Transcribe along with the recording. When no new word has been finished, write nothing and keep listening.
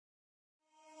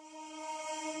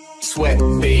Sweat,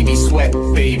 baby,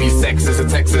 sex is a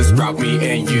Texas. Drop me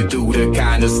and you do the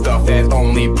kind of stuff that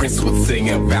only Prince would sing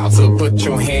about. So put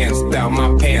your hands down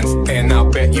my pants and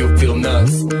I'll bet you feel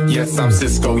nuts. Yes, I'm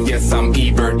Cisco, yes, I'm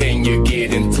Ebert, and you're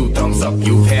getting 2 thumbs up.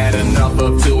 You've had enough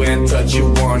of 2 and touch.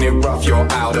 You want it rough,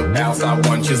 you're out of bounds. I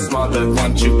want you smothered,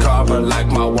 want you covered like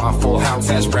my Waffle House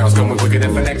hash browns. Going quicker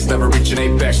than FedEx, never reaching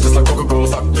apex. Just like Coca-Cola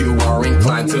suck, you are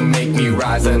inclined to make me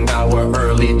rise an hour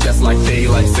early, just like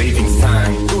daylight savings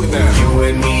time. Do it now. You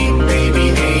and me, baby,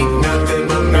 ain't nothing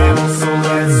but mammals, so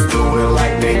let's do it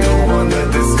like they do on the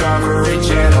Discovery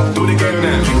Channel. Do it again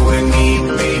now. You and me,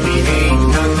 baby, ain't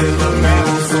nothing but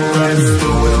mammals, so let's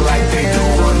do it like they do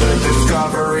on the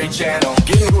Discovery Channel.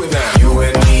 Get into it now. You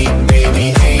and me,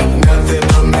 baby, ain't nothing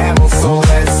but mammals, so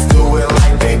let's do it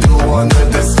like they do on the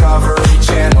Discovery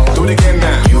Channel. Do it again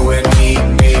now. You and me,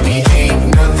 baby,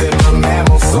 ain't nothing but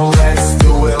mammals, so let's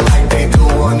do it like they do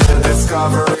on the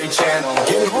Discovery Channel.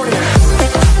 Get into it now.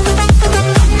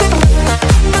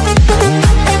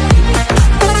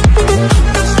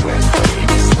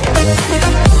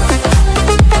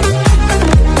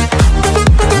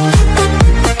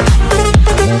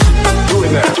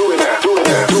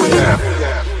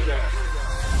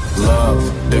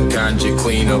 You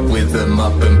clean up with them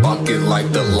up and bucket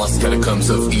like the lost catacombs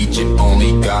of Egypt.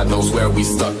 Only God knows where we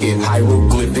stuck it.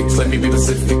 Hieroglyphics, let me be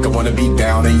Pacific. I wanna be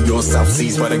down in your South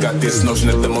Seas, but I got this notion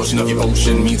that the motion of your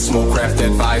ocean means small craft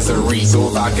advisory. So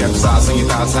if I capsize on your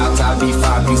thoughts, how tied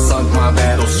D5, you sunk my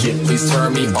battleship. Please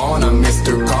turn me on, I'm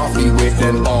Mr. Coffee with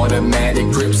an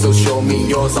automatic grip. So show me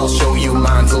yours, I'll show you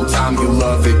mine. So time you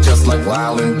love it just like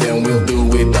Lyle, and then we'll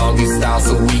do it doggy style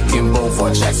so we can both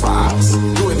watch X-Files.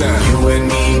 Do it now. You and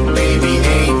me, baby,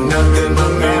 ain't nothing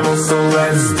but mammals, so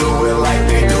let's do it like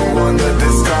they do on the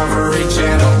Discovery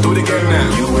Channel. Do it again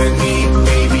now. You and me,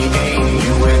 baby, ain't.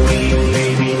 You and me,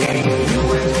 baby, ain't. You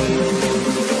and me.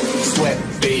 Sweat,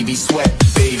 baby, sweat,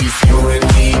 baby. You and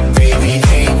me, baby,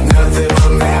 ain't nothing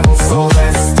but mammals, so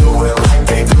let's do it like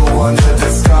they do on the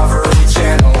Discovery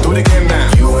Channel. Do it again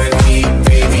now. You and me,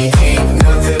 baby, ain't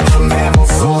nothing but mammals,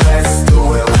 so let's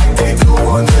do it like they do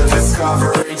on the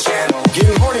Discovery Channel.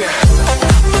 Get horny now.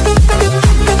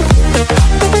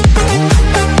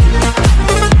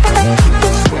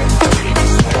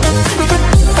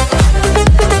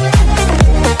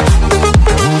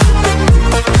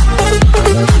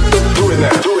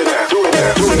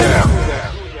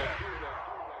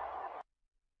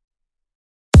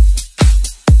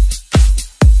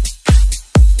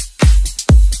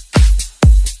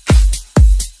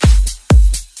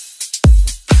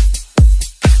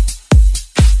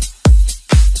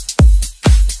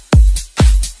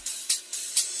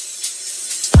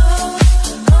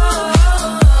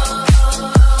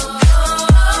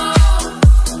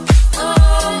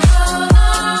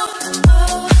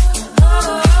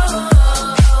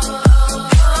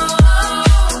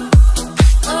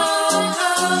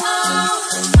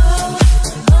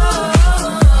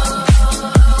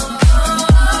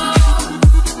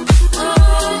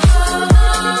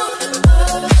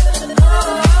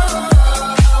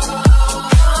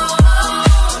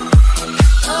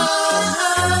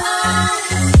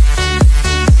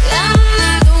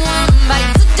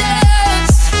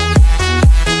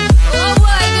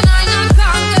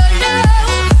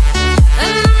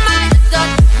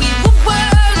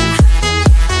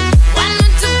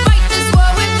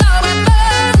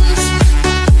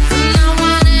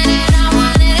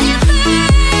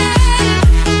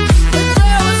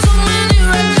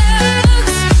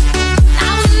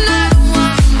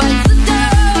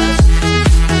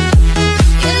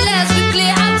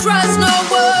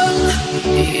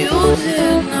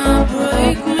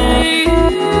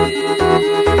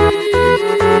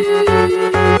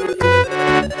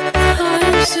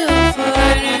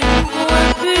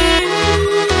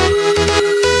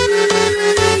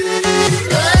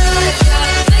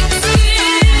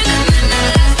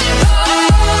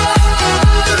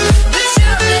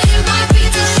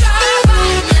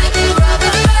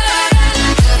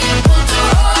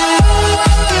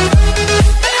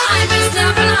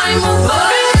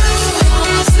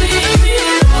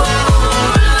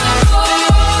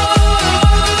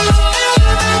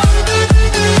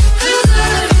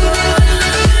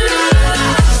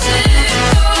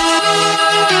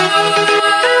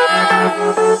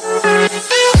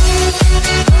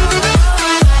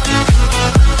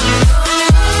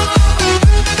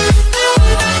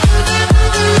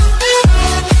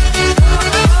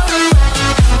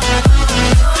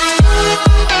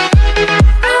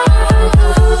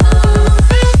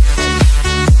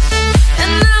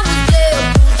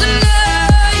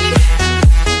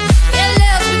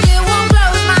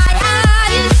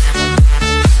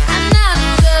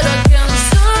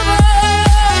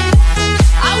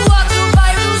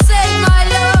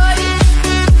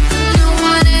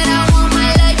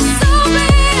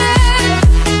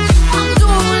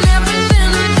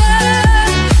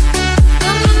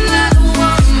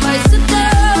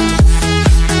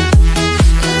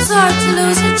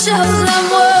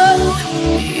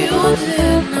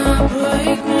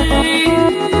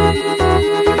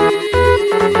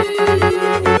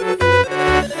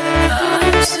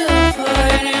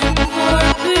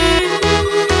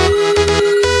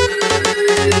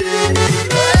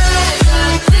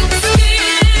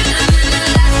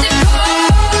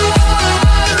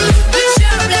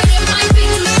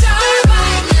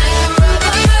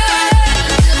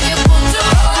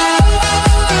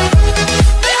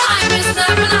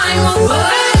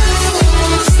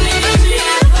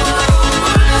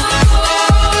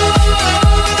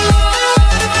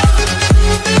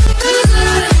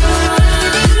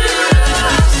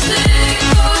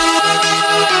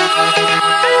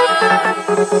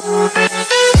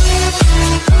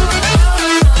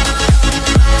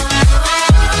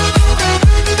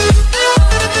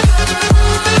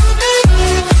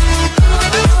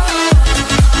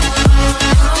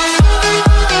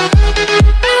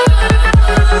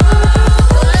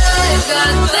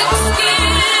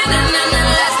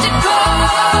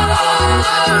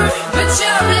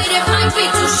 be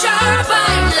too sharp.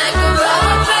 I'm like a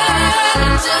rubber band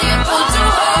until you pull too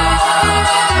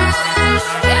hard.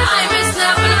 Yeah, I'm a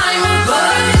snap and I'm a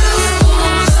bird.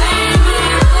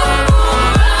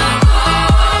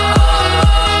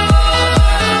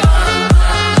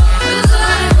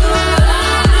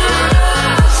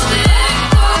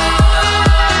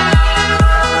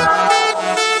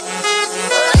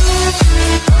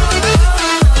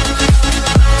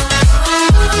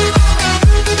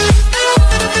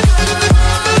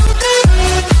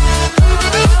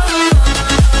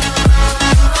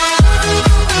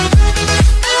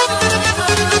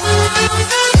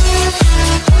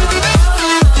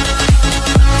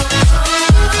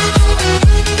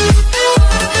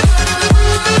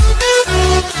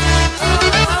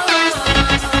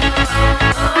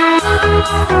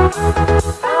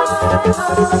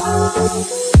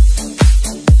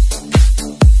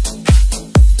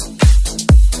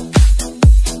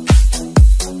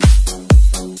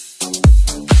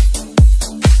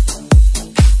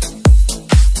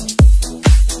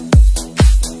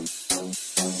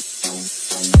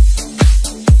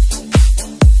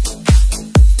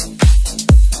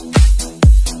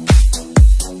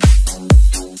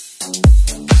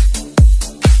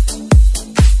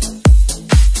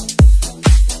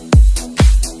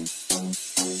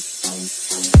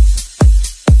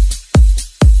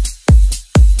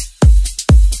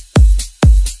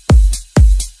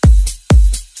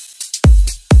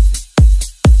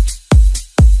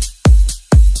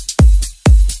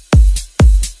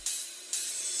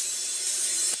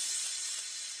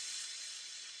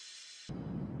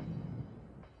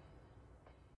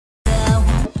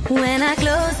 When I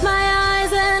close my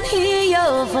eyes and hear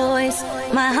your voice,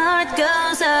 my heart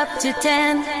goes up to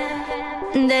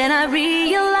 10. Then I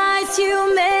realize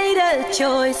you made a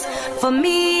choice. For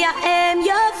me, I am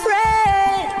your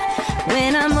friend.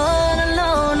 When I'm all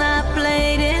alone, I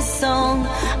play this song.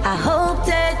 I hope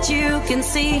that you can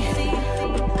see.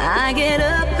 I get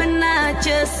up and I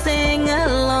just sing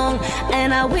along.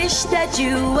 And I wish that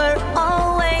you were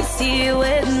always here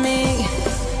with me.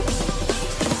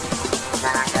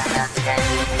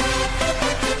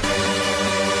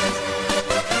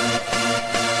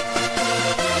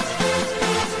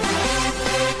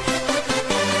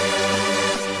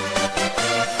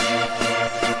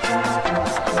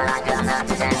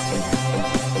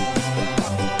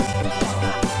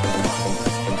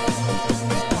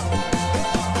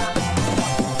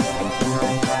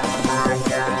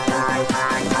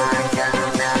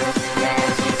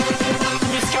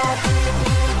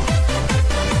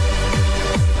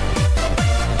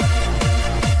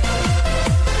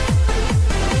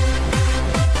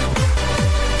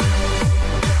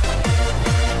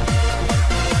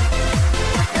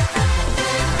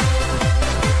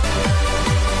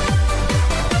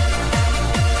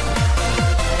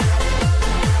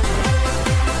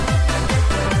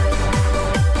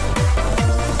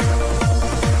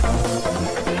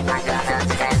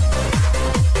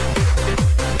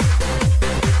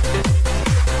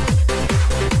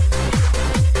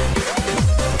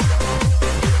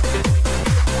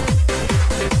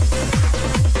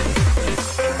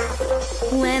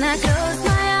 When I close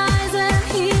my eyes and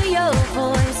hear your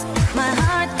voice, my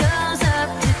heart goes up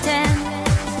to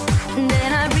 10.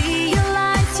 Then I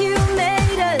realize you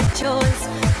made a choice.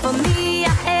 For me,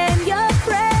 I am your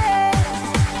friend.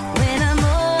 When I'm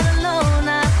all alone,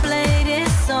 I play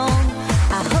this song.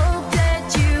 I hope that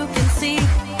you can see.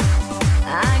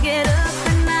 I get up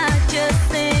and I just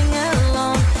sing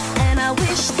along. And I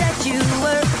wish that you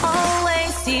were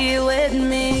always here with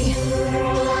me.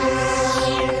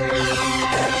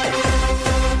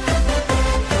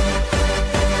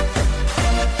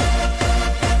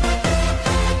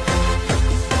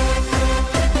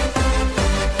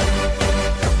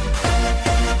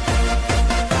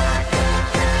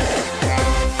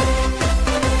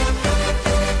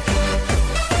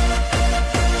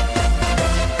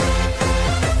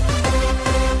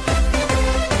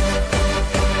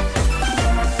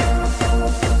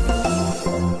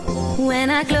 When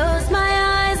I close my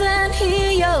eyes and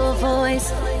hear your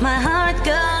voice, my heart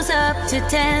goes up to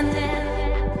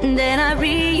 10. Then I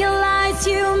realize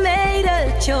you made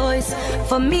a choice.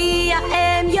 For me, I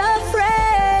am your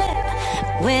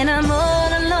friend. When I'm all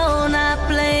alone, I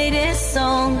play this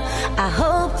song. I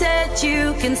hope that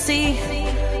you can see.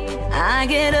 I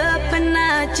get up and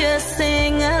I just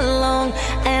sing along.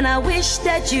 And I wish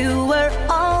that you were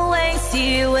always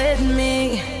here with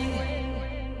me.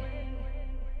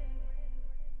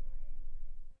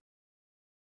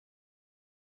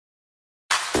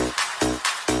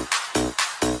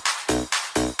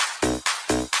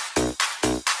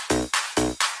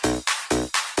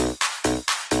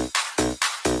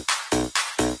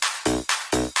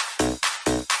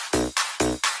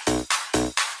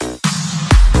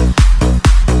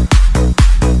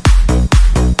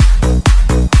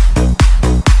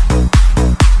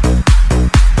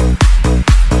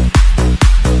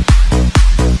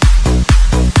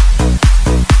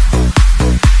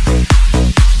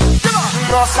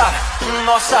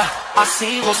 Nossa,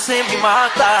 assim você me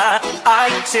mata.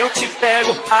 Ai, se eu te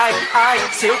pego, ai, ai,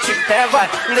 se eu te pego, ai,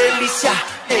 delícia,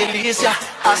 delícia,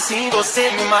 assim você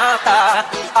me mata.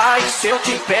 Ai, se eu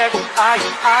te pego, ai,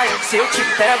 ai, se eu te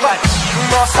pego, ai,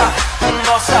 nossa,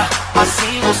 nossa,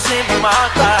 assim você me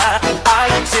mata.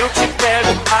 Ai, se eu te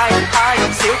pego, ai,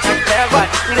 ai, se eu te pego, ai,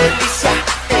 delícia,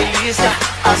 delícia,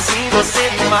 assim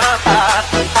você me mata.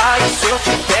 Ai, se eu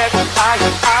te pego, ai,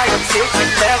 ai, se eu te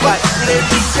pego, ai,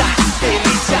 delícia,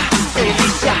 delícia,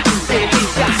 delícia,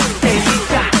 delícia,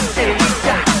 delícia,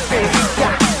 delícia,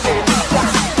 delícia,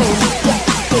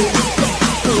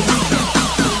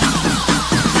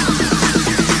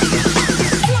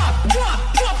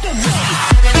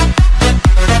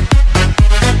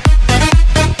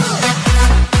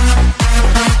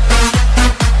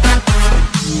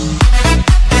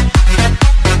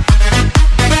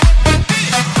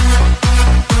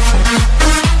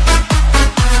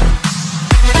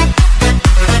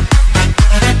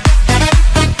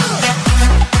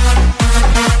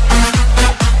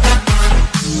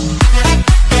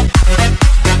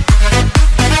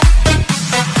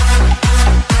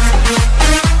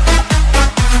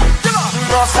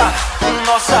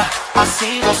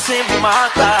 assim você me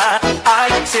mata.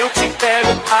 Ai, se eu te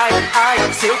pego, ai,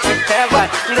 ai, se eu te pego, ai,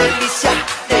 delícia,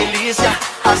 delícia,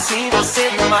 assim você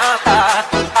me mata.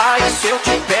 Ai, se eu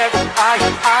te pego, ai,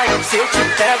 ai, se eu te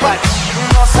pego, ai,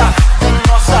 nossa,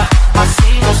 nossa,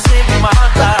 assim você me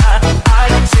mata.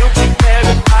 Ai, se eu te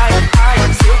pego, ai,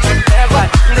 ai, se eu te pego, ai,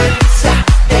 delícia,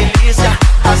 delícia,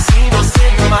 assim você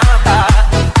me mata.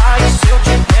 Ai, se eu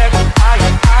te pego, ai,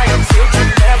 ai, se eu te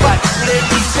pego, ai,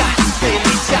 delícia,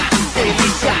 delícia,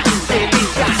 delícia,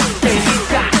 delícia,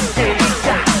 delícia,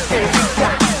 delícia,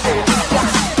 delícia,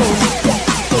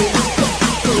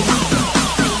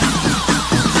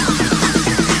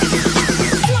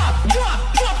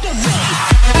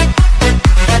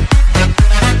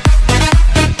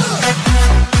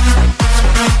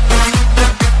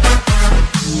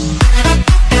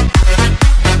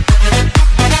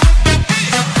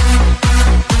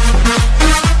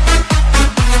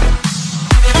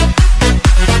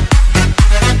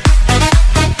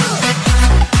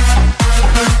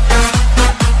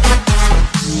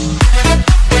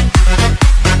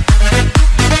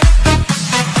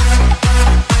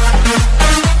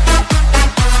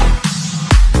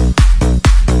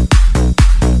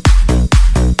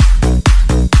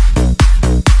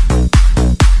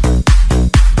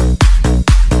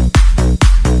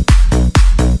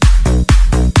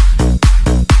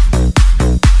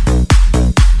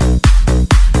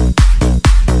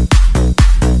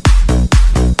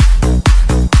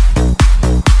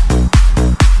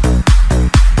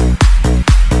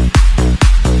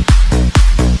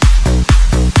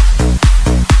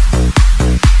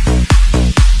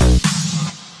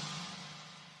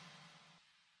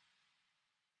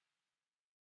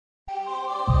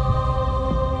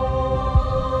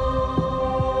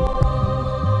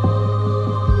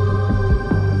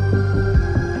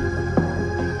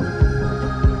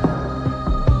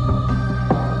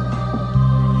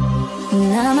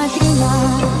 Una mattina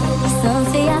mi son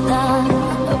svegliata,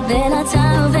 oh bella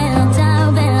ciao, bella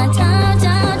ciao, bella ciao,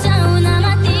 ciao, ciao. Una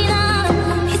mattina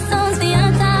mi son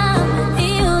svegliata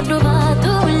e ho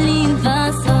trovato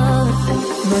l'invasor.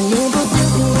 Volevo più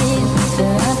per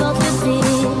un po' più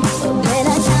free. Oh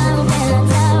bella ciao, bella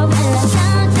ciao, bella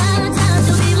ciao, ciao, ciao.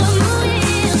 Je vais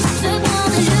remourir, je prends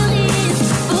le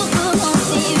risque pour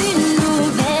commencer une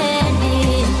nouvelle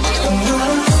vie.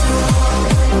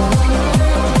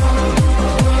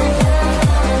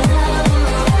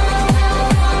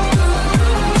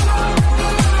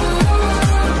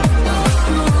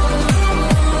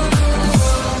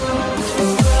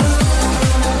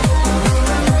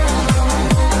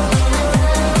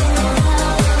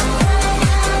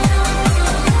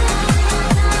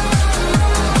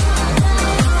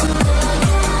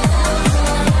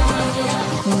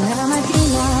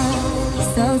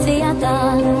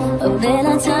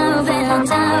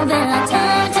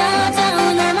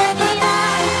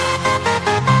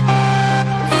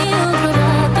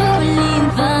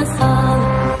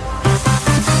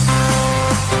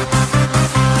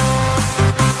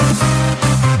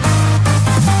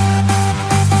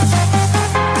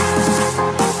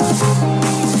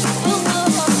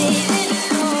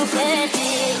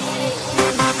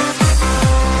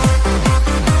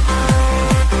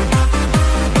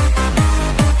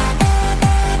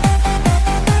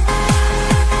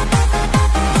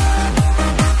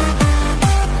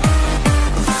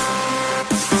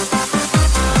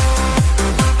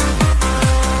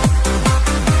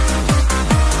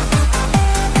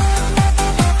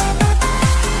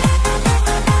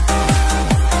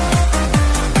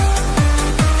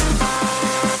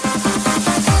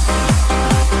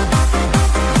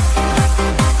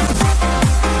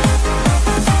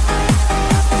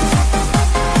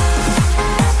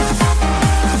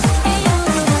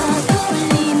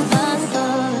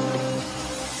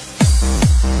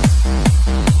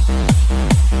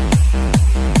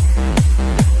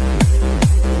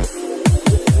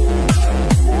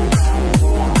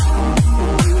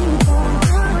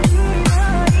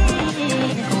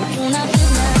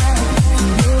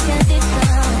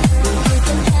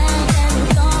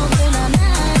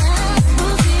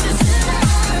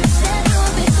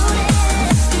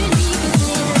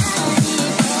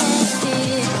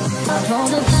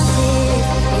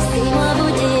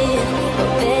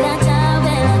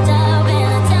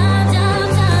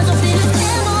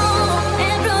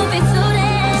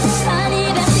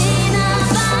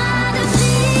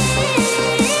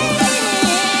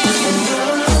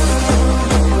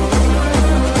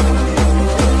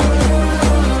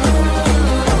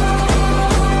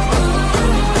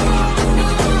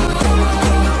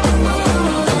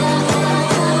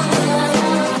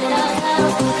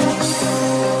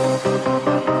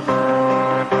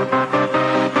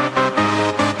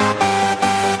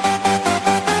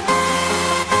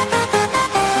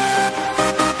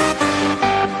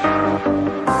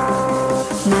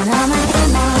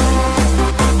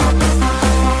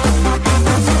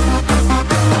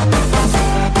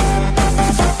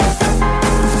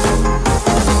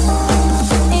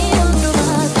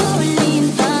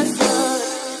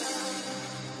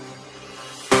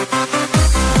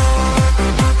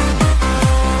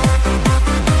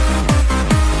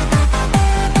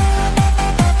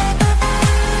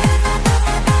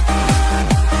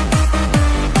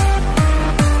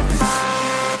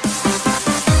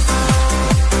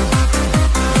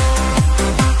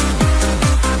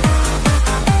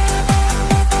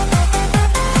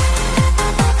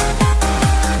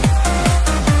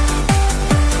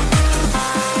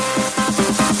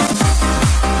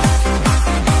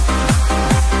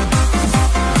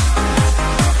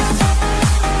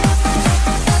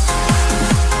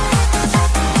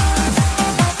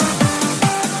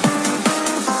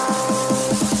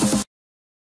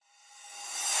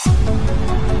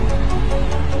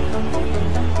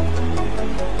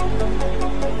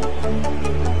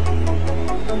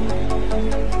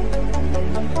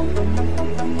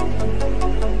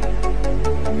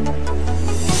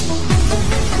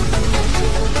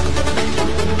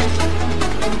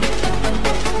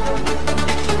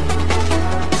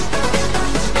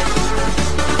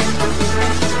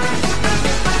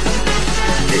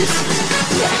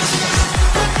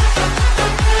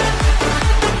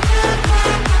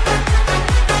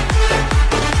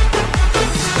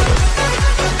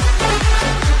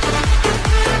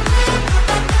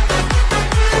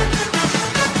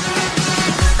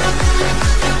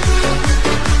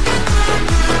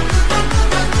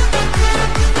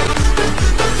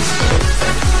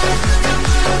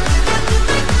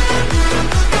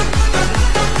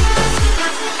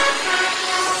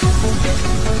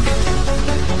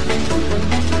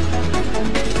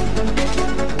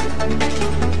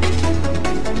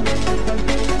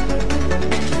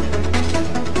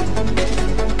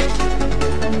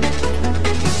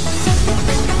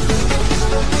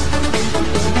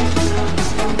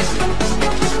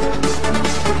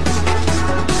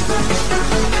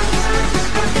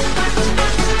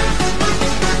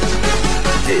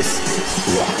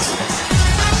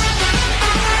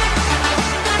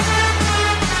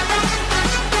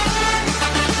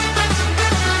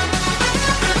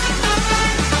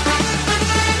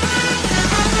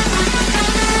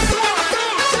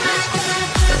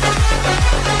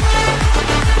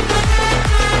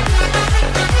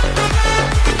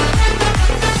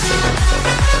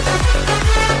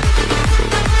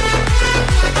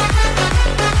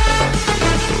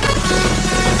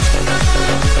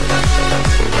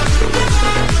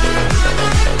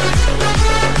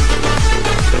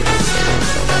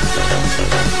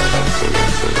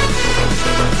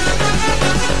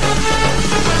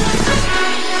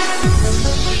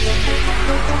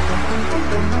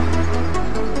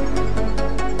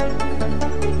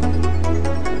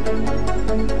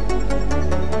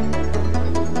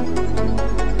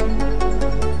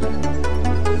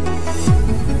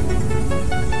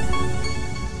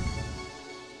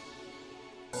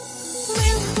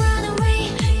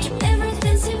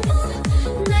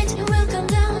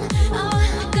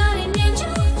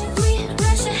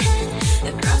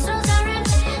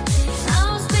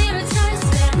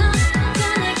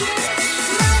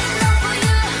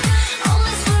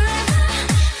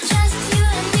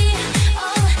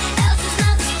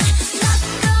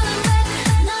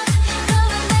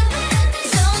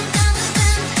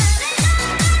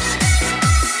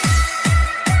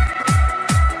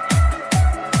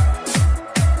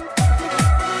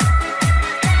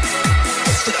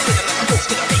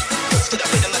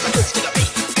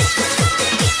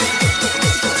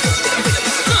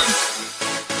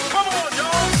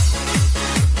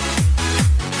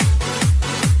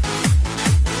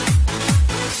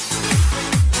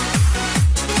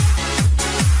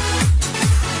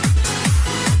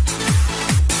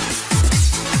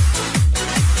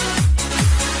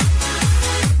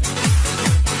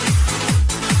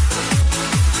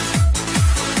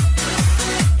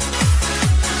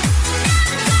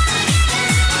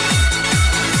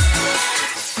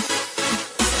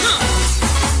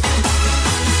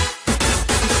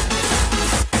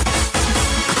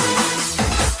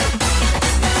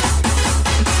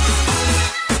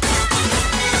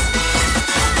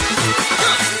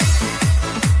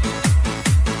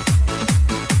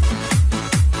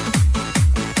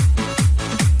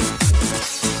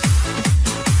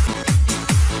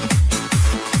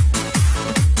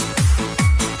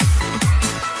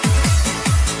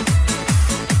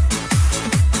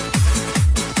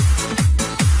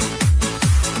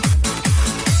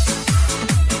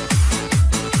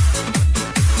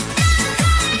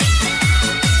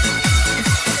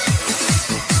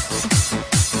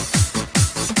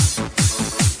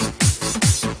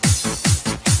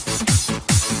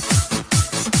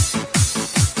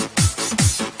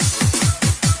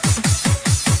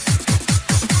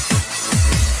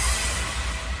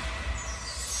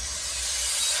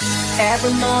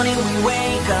 Every morning we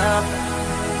wake up,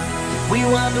 we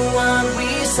wonder what we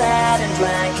said and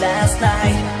drank last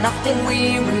night. Nothing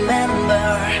we remember,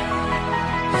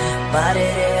 but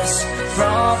it is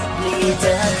probably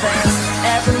the best.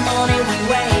 Every morning we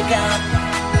wake up,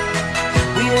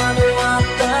 we wonder what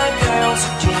the girls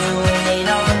are doing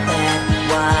on that.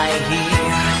 Why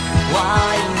here?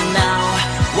 Why now?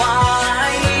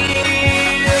 Why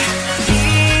here?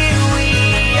 Here we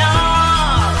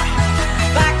are,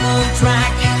 back on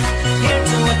track, here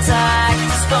to attack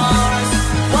the stars.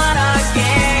 What a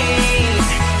game!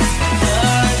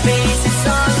 Third base is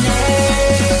our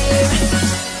name.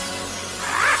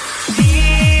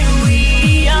 Here we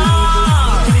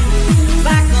are,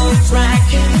 back on track,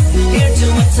 here to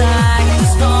attack the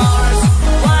stars.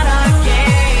 What a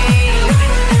game!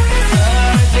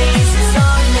 Third base is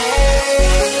our name.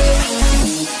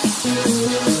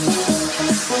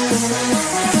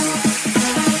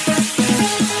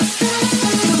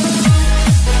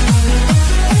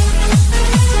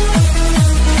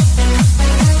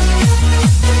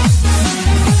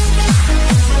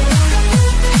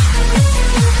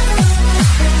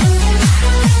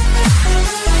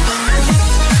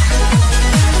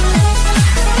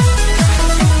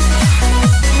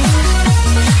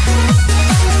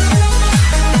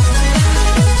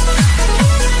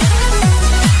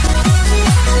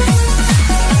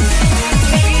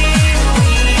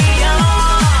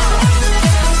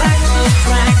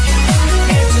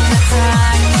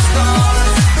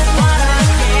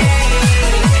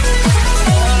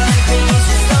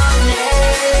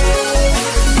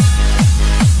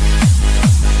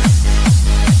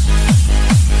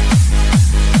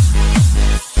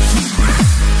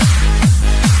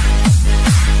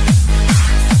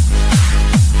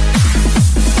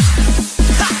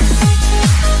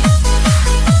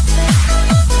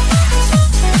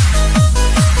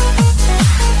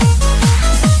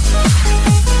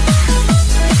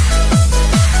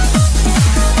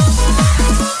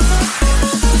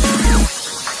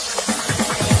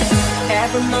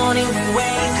 Every morning we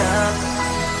wake up,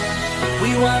 we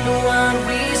wonder what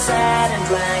we said and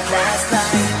drank last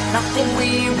night. Nothing we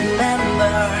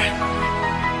remember,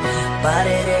 but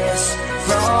it is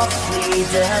probably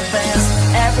the best.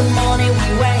 Every morning we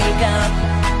wake up,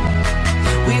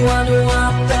 we wonder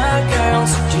what the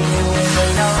girls are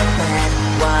doing on that.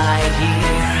 Why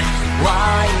here?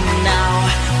 Why now?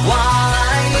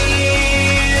 Why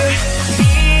here?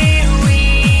 Here we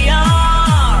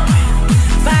are,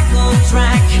 back on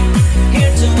track,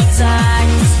 here to attack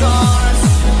the stars.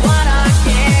 What a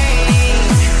game!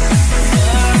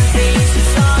 Third base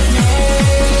is our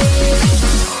name.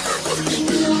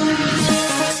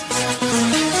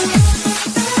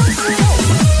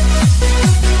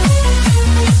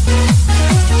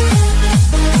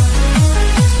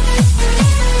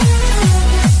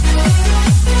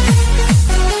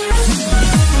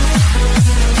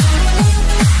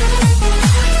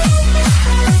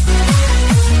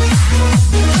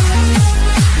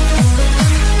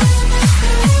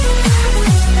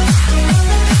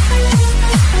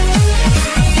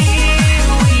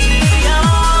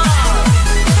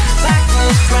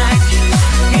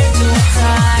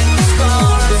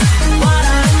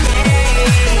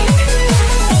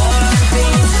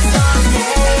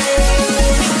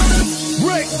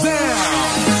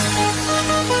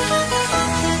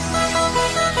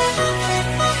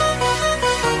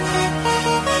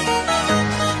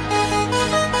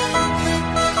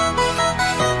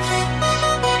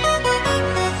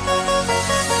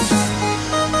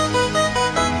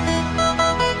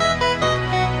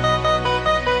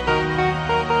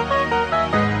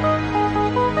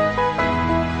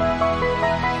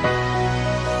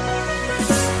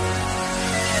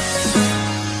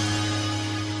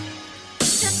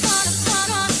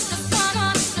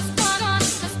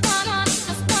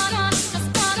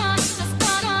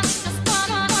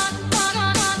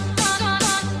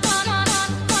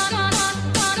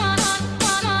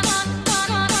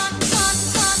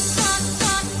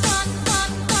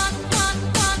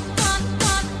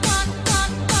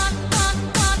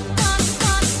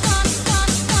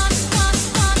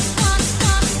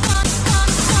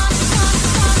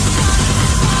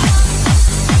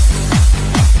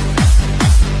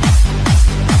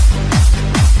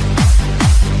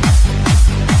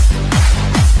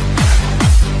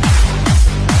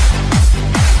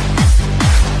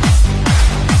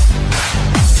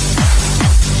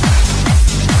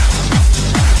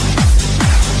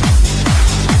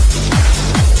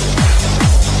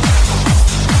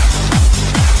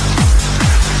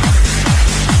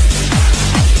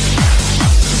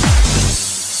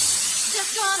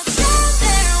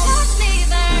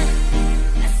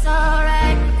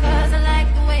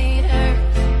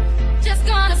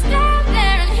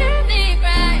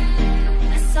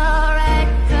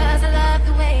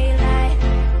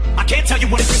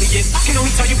 what it really is. I can only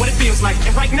tell you what it feels like.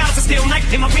 And right now it's a steel knife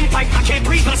in my windpipe. I can't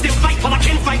breathe, but I still fight. Well, I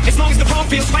can fight as long as the wrong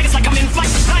feels right. It's like I'm in flight.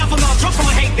 High off of love, drunk from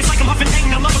my hate. It's like I'm huffing pain.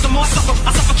 Now love is the more I suffer.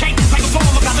 I suffocate. Right before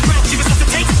I'm about to drown, she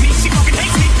resuscitates me. She fucking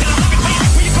hates me, and I love it.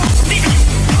 Where you go? Leaving you.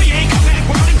 No, you ain't come back.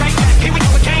 We're running right back. Here we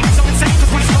go again. So insane.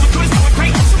 Cause when it's going good, it's going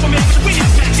great. Superman, but we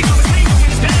is back. She goes pain when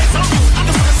it's bad. So I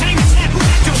just wanna say it's that. Who's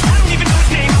that dude? I don't even know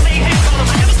his name. I lay hands on him.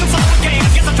 I never stood for a game.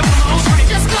 I guess I told him my own strength.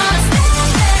 Just gonna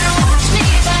stand there and watch me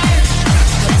burn.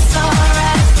 It's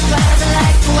alright, cause I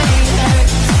like the way it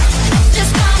hurts.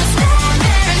 Just gonna stand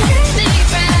there and hear me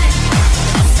cry.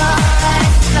 It's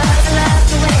alright, cause I love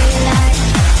the way you lie.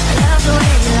 I love the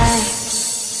way you lie.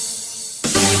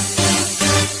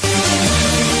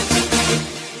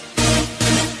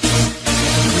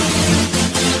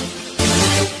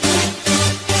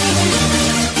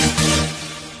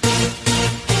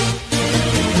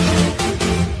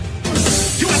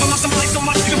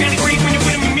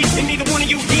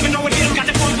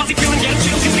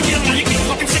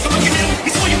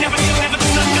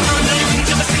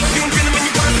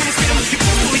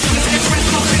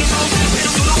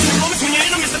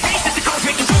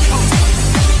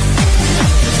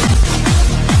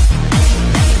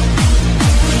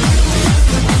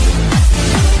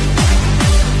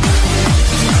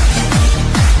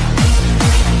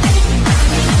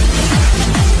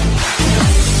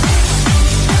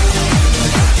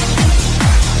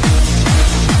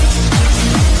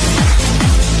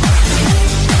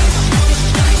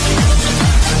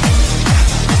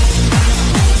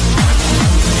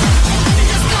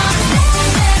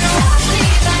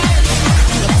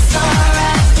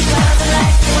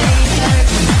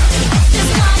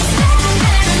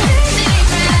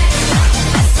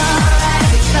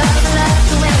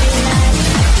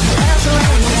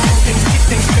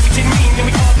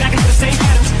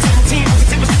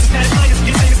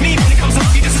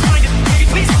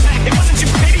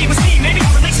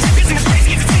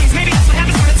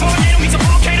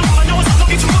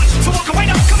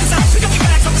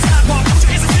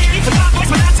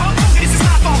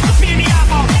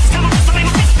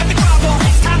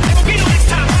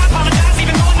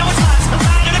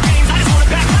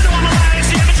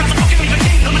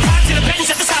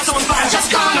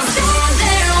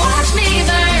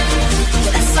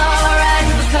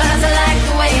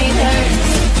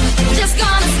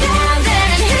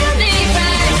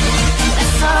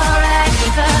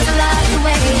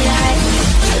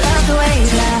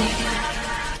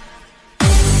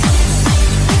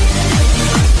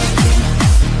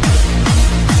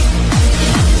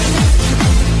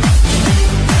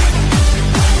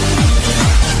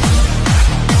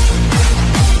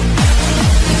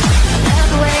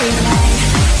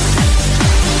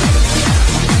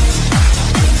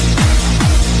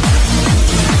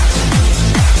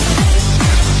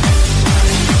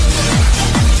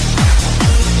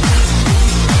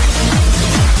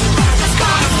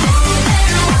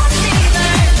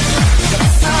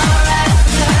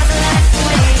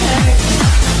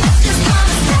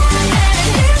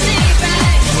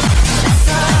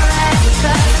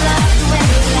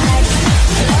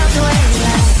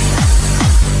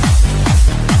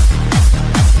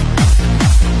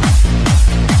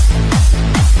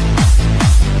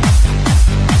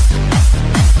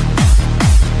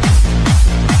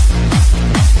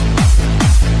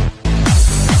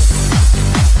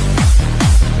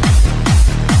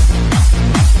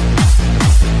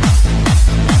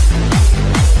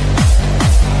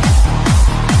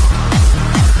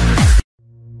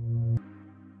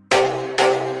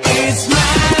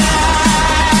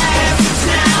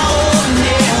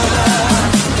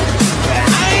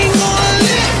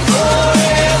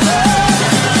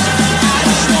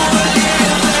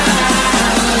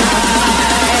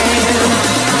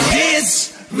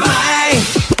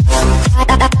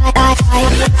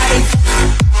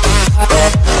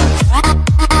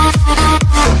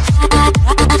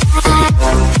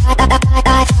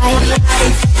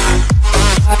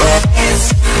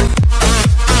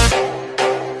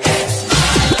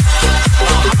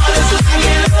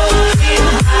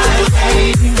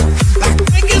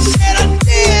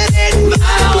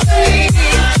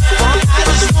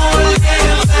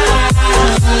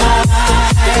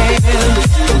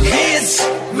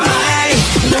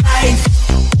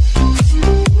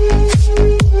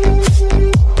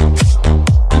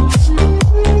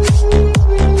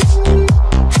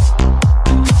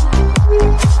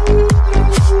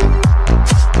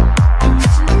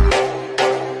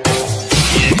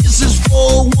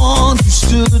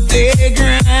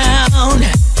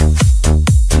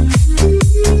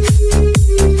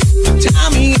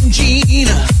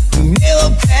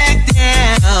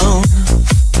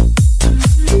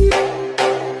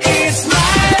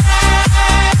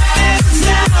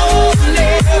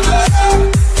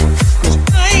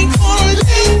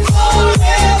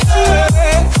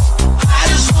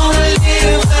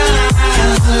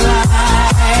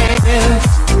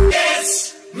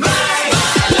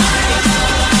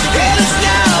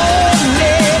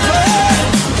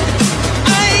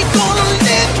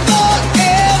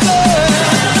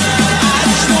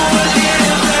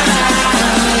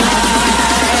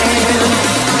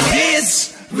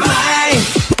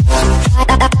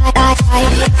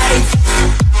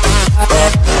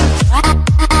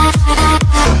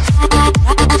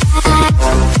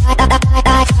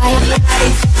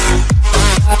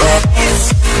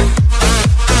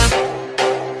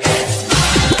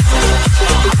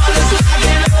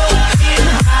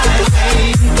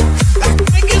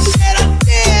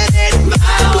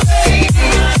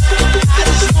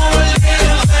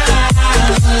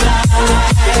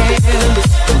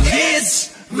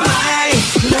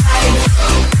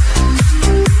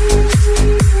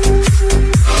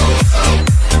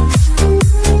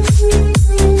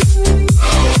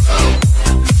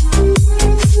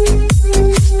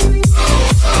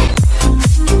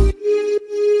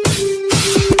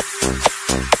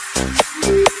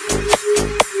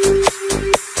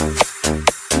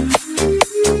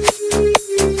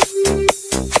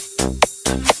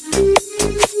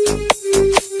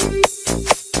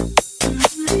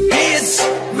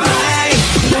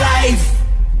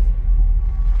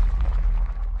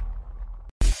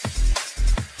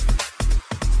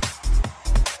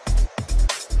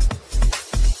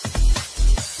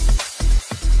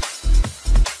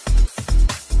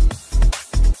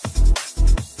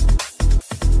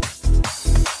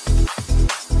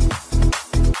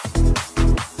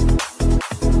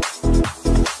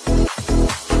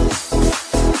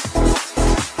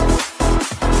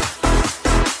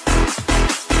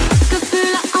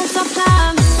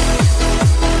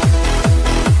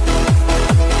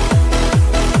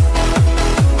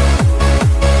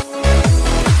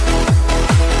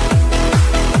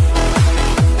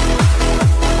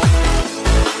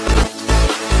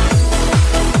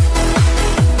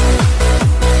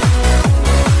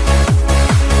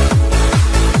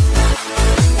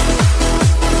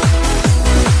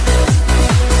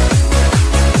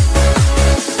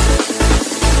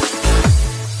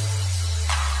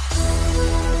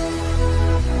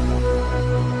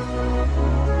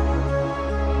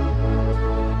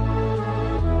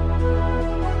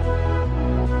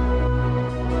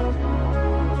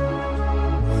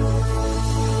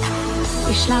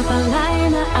 Ich schlaf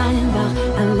alleine ein, wach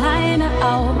alleine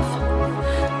auf.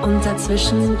 Und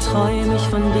dazwischen träum ich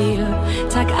von dir.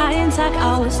 Tag ein, Tag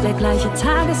aus, der gleiche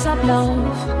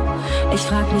Tagesablauf. Ich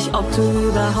frag mich, ob du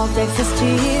überhaupt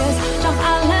existierst. Doch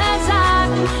alle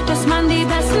sagen, dass man die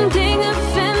besten Dinge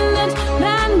findet,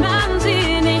 wenn man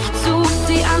sie nicht sucht.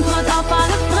 Die Antwort auf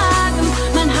alle Fragen,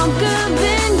 mein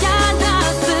Hauptgewinn, ja,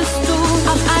 das bist du.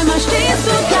 Auf einmal stehst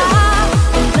du da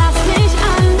und lass mich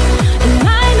an. In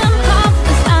meinem Kopf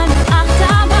ist eine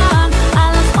Achterbahn.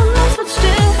 Alles um uns wird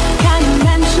still, keine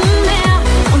Menschen mehr.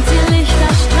 Und die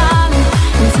Lichter strahlen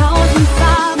in 1000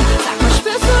 Farben. Sag mal,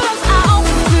 spürst du das auch?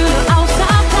 Gefühle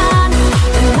außer Plan.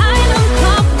 In meinem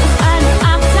Kopf ist eine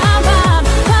Achterbahn.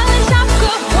 Völlig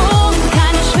abgehoben,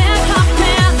 keine Schwerkraft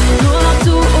mehr. Nur noch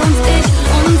du und ich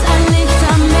und ein Licht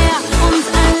am Meer. Und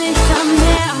ein Licht am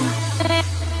Meer.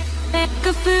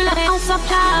 Gefühle außer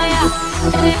Plan, ja.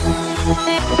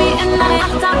 Wie in einer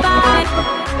Achterbahn.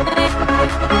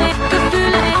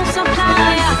 Gefühle außer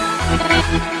Plan, ja.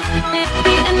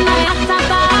 Wie in einer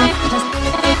Achterbahn.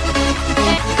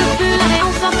 Gefühle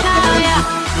außer Plan, ja.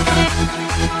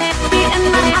 Wie in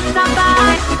einer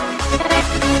Achterbahn.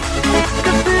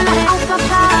 Gefühle außer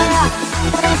Plan, ja.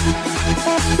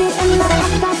 Wie in einer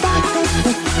Achterbahn.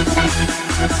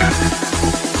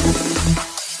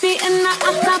 Wie in einer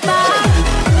Achterbahn.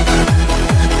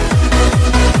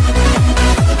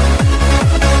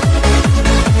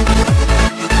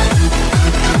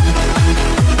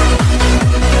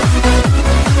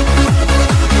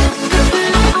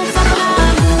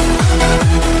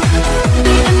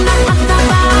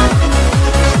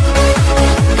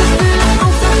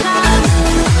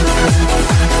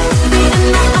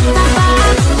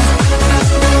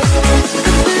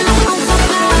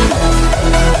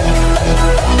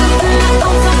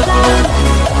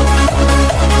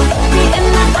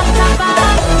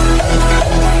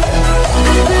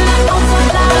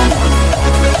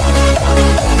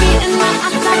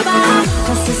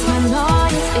 Das ist mein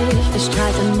neues Ich, es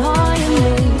strahlt im neuen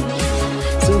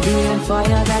Licht, so wie ein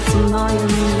Feuerwerk zum neuen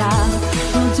Jahr.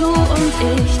 Nur du und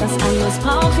ich, was anderes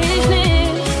brauch ich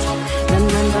nicht. Wenn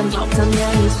man dann glaubt, dann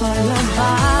werden es Feuer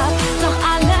wahr. Doch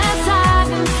alle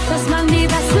sagen, dass man die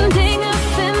besten Dinge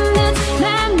findet,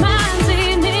 wenn man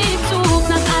sie nicht sucht.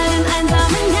 Nach allen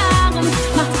einsamen Jahren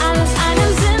macht alles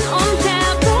einen Sinn und der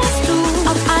bist du.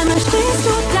 Auf einmal stehst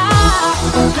du da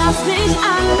und lass mich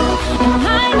an. In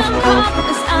meinem Kopf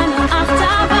ist eine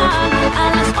Achterbahn.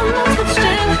 Alles um uns wird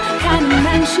still, keine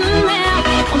Menschen mehr.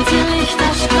 Und die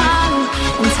Lichter strahlen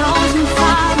in 1000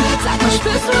 Farben. Sag mal,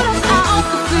 spürst du das auch?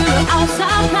 Gefühle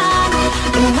außer Plan.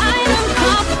 In meinem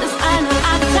Kopf ist eine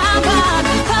Achterbahn.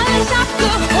 Völlig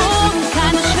abgehoben,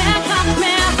 keine Schwerkraft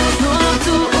mehr. Nur noch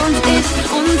du und ich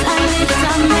und ein Licht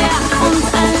am Meer. Und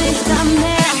ein Licht am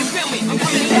Meer.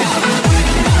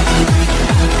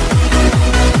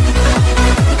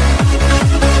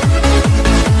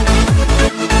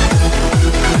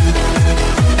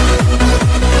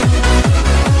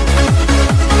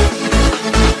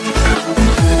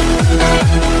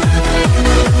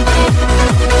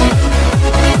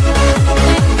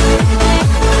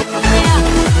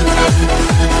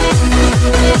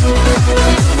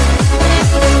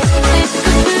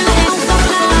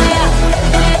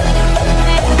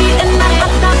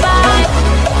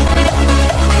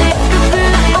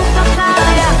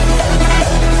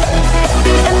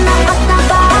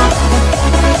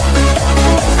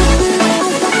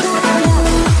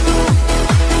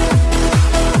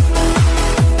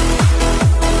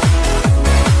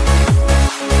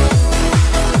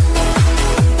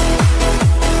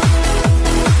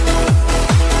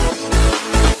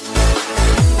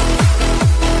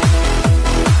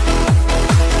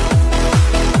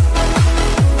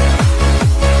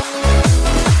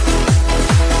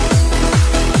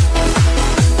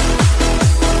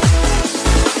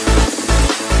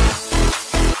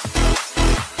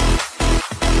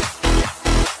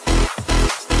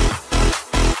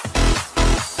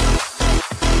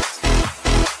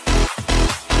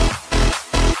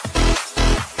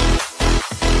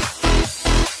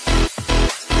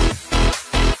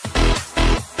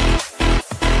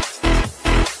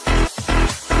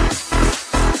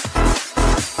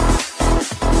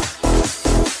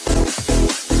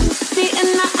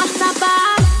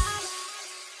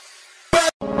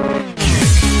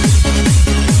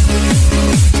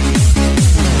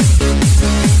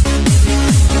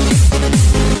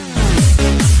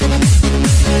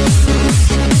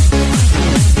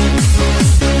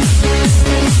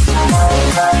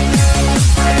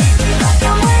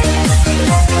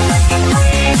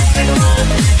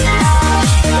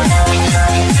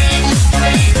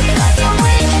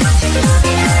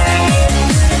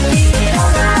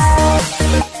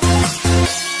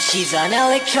 She's an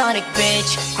electronic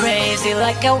bitch, crazy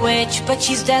like a witch, but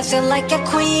she's dancing like a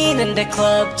queen in the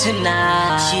club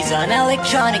tonight. She's an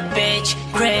electronic bitch,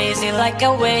 crazy like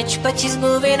a witch, but she's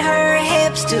moving her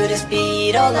hips to the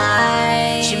speed of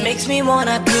light. She makes me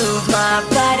wanna groove my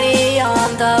body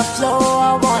on the floor.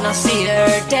 I wanna see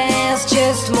her dance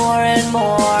just more and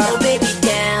more. Oh baby,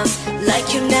 dance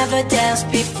like you never danced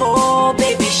before.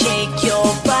 Baby, shake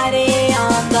your body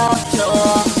on the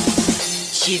floor.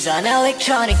 She's an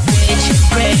electronic bitch,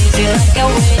 crazy like a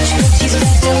witch, but she's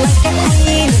dancing like a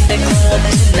queen in the club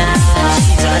tonight.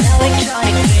 She's an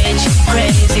electronic bitch,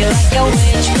 crazy like a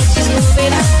witch, but she's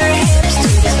moving her hips to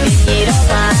the speed of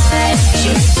light.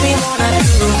 She makes me wanna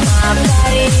groove my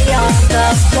body on the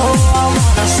floor. I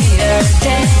wanna see her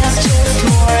dance just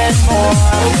more and more.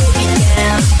 Oh baby,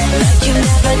 dance like you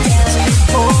never danced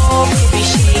before. Baby,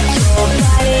 shake your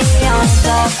body on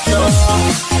the floor.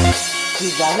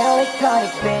 She's an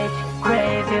electronic bitch,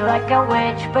 crazy like a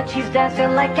witch, but she's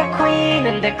dancing like a queen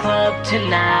in the club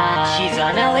tonight. She's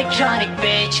an electronic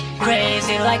bitch,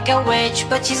 crazy like a witch,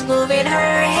 but she's moving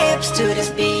her hips to the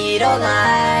speed of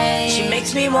light. She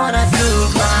makes me wanna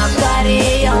groove my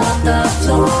body on the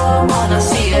floor. Wanna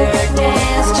see her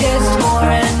dance just more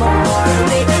and more.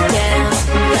 Baby, dance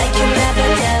like you never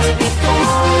danced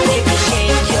before. Baby,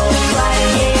 shake your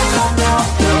body on the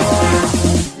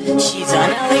floor. She's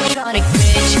an electronic bitch.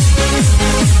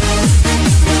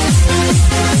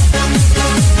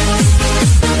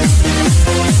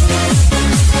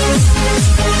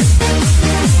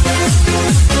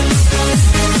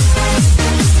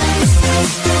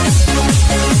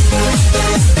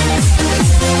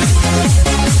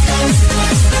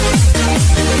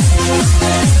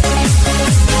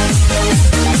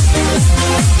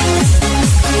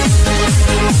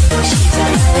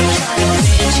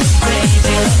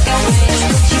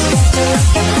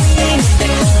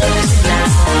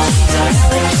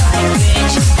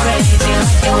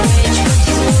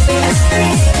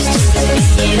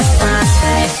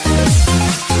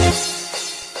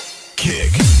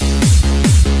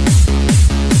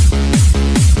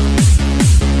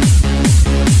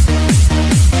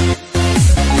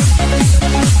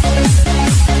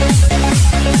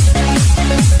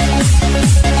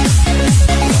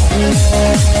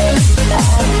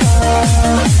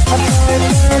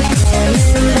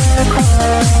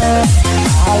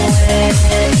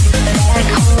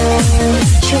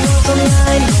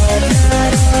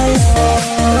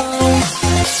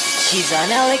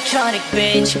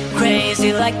 Bitch,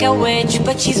 crazy like a witch,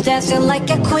 but she's dancing like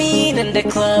a queen in the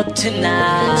club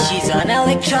tonight. She's an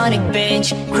electronic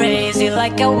bitch, crazy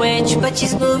like a witch, but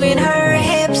she's moving her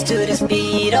hips to the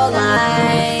speed of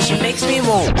light. She makes me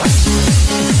move.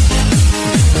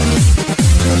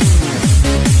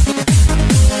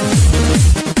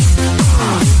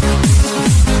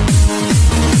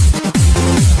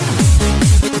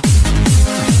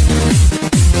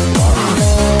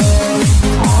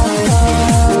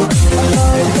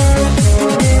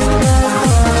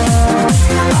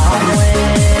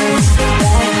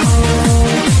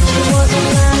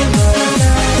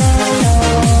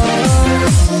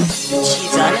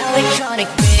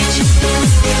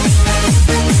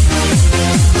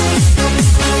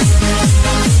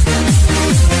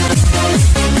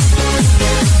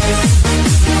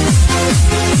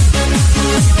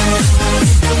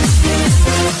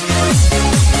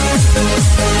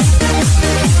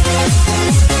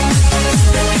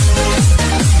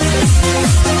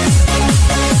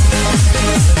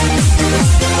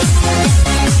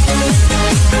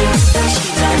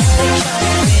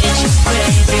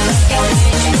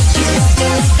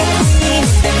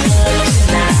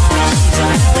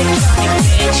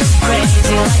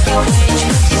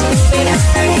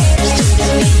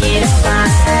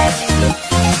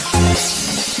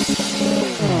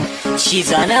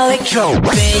 She's an electro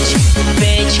bitch,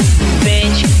 bitch,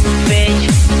 bitch, bitch, bitch,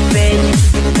 bitch, bitch,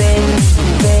 bitch,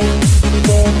 bitch.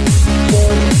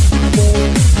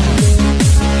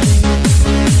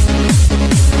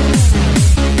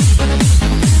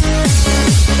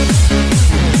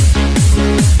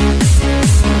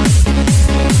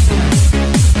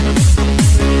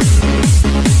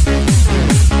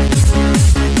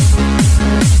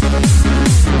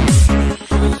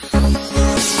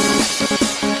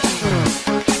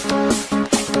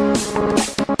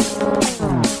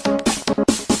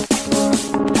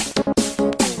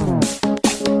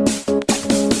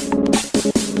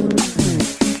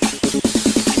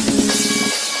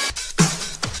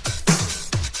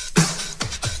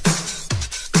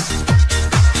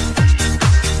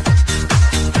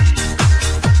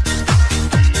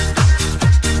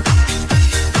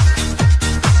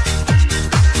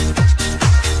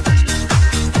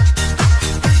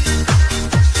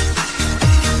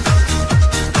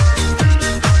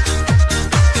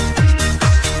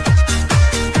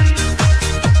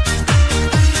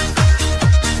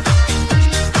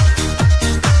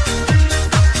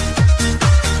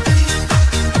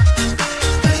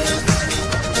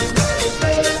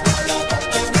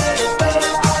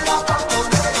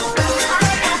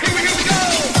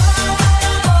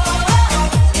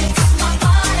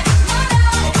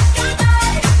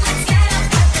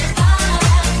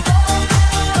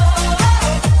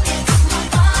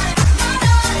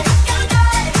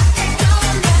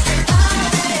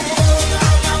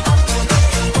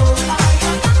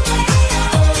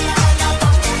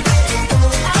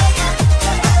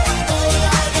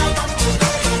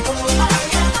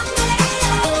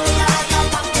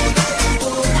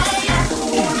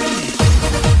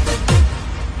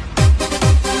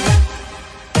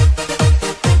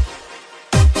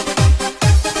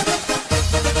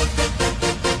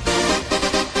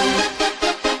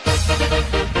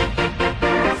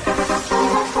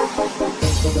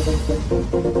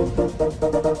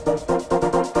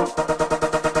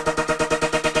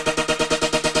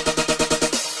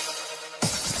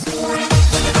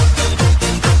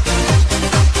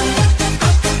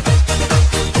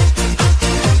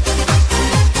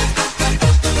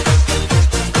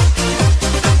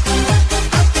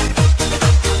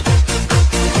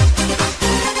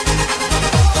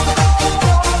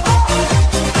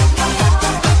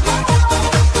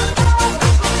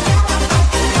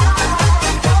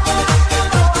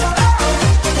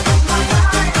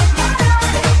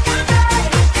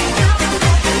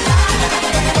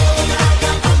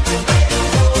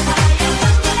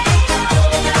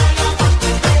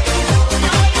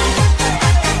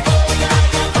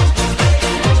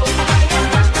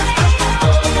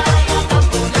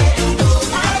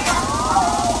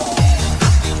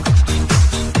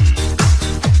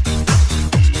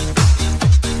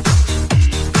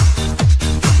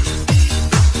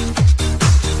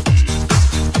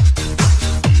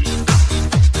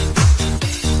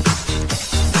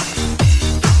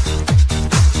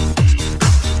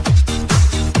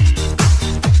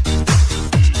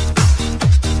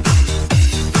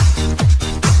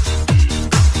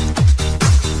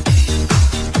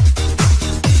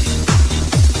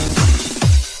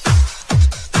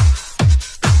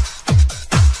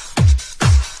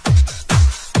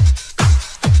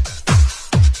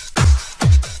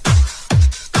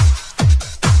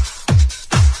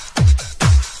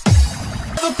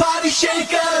 body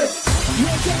shaker.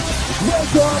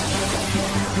 Wake up.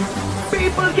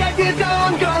 People get you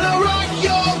down, gonna rock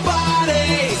your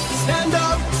body. Stand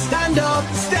up, stand up,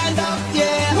 stand up,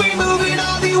 yeah. We moving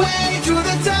all the way to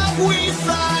the top. We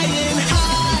flying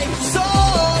high, so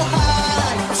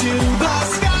high to the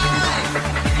sky.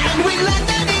 And we let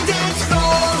any dance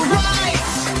floor right.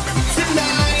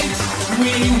 Tonight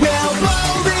we will blow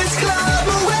this club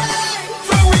away.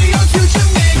 From Rio to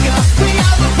Jamaica, we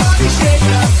are the party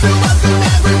shaker. So welcome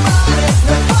everybody,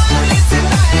 the party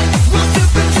tonight. We'll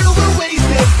sip until we're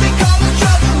wasted. They call us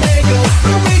troublemakers,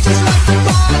 but we just like to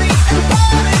party and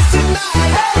party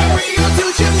tonight. From Rio to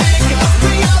Jamaica,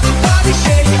 we are the party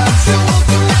shaker. So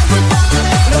welcome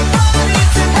everybody, the party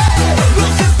tonight.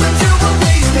 We'll sip until we're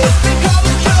wasted. They call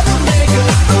us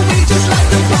troublemakers, but we just like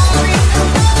to party and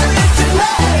party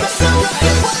tonight. So if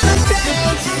you wanna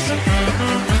dance,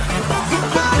 the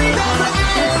party never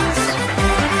ends.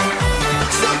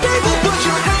 So people put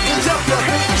your hands up, your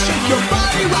hands, shake your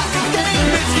body, rock again.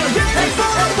 Let's get ready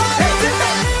for a party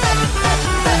tonight.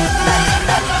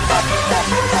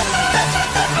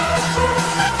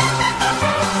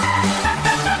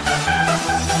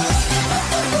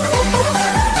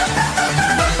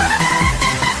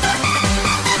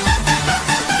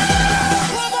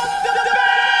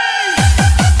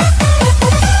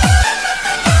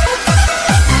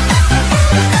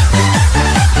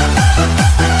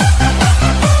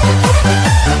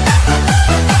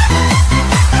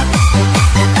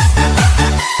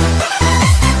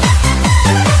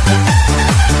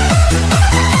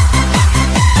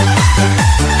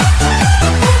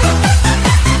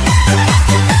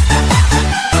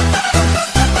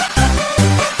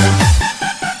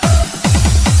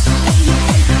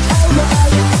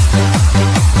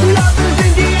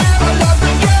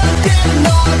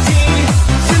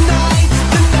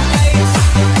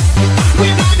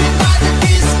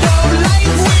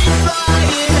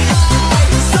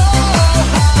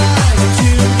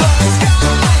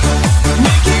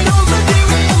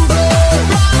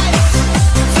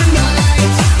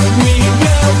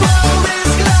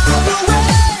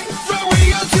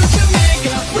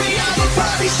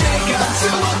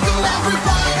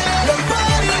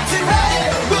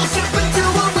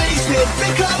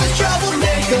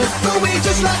 But we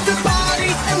just like to party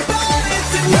and party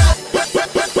tonight.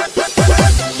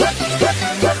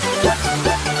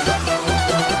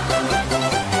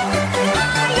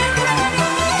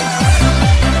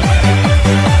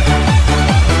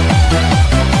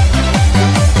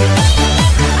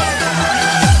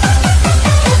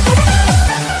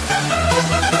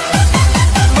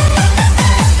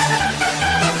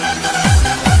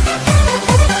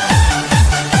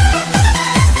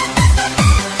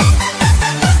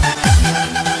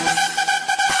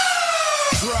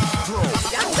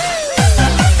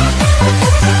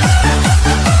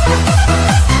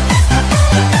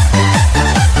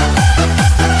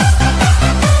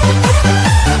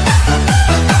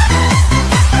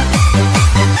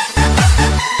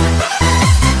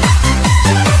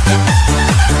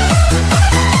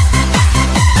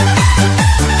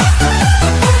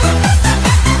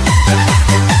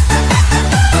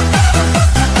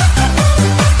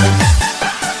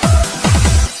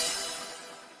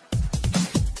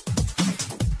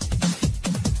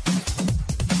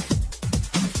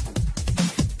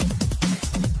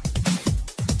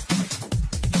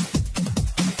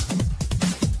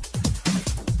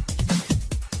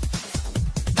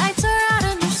 Lights are out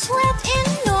and you're sweat in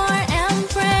your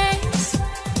embrace.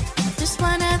 Just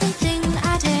one other thing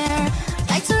I dare.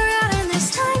 Lights are out and it's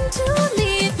time to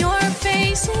leave your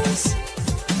faces.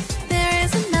 There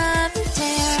is another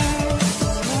dare.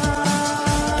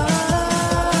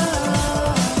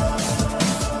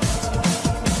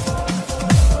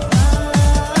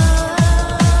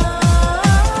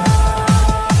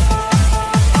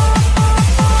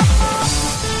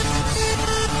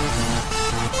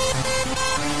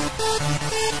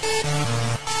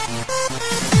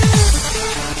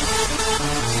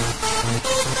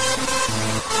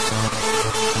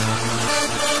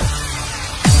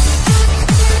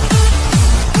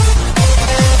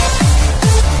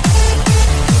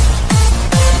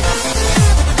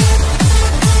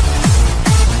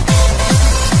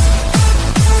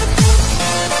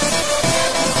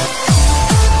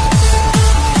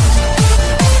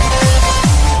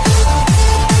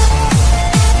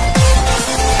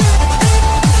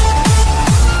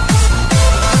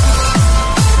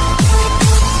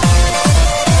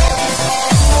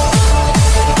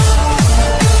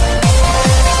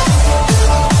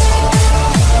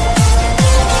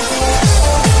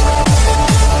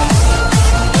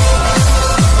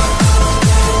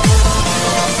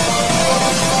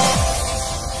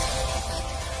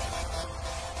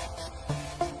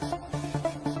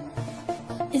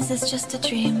 this just a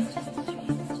dream?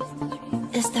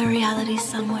 Is there reality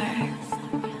somewhere?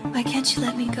 Why can't you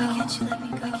let me go?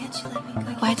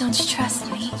 Why don't you trust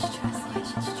me?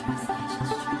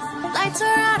 Lights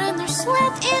are out and there's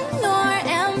sweat in your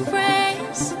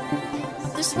embrace.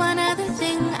 There's one other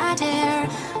thing I dare.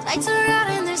 Lights are out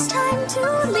and there's time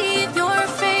to leave your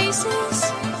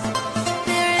faces.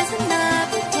 There is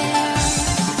another dare.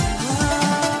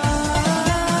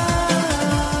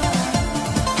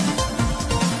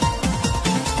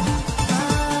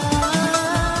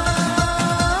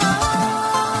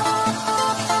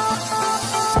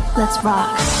 Let's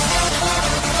rock.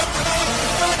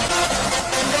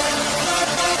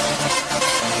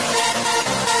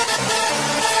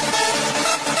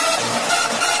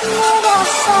 Little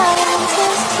silence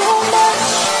is too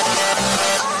much.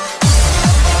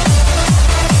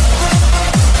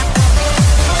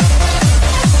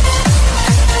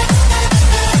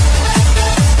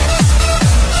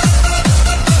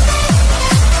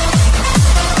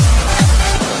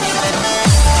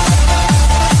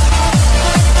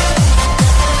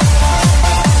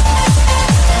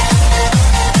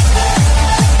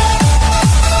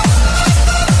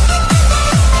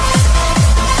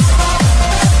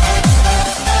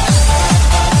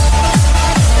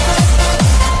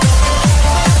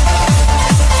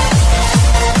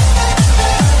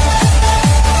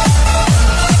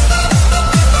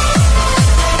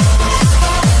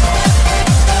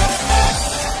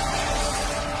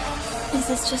 Is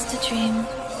this just a dream?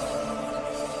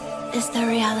 Is there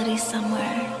reality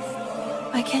somewhere?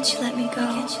 Why can't you let me go?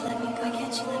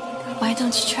 Why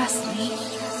don't you trust me?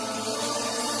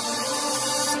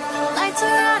 Lights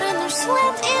are out and there's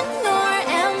sweat in your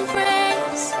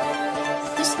embrace.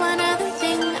 There's one other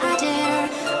thing I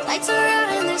dare. Lights are out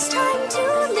and there's time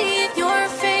to leave your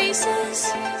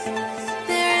faces.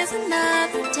 There is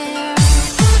another dare.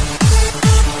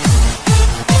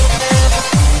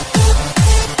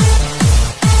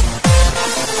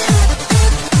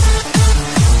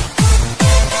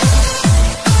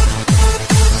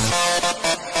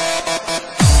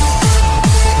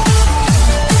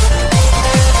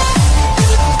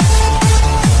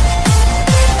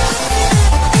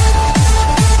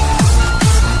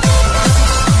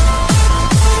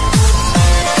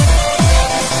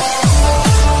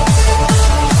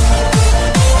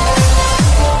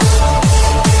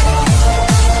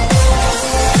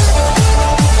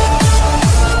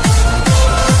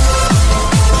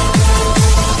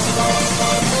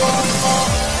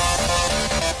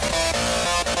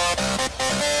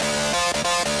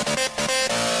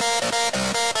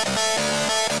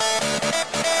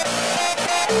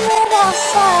 Little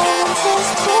silence is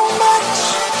too much.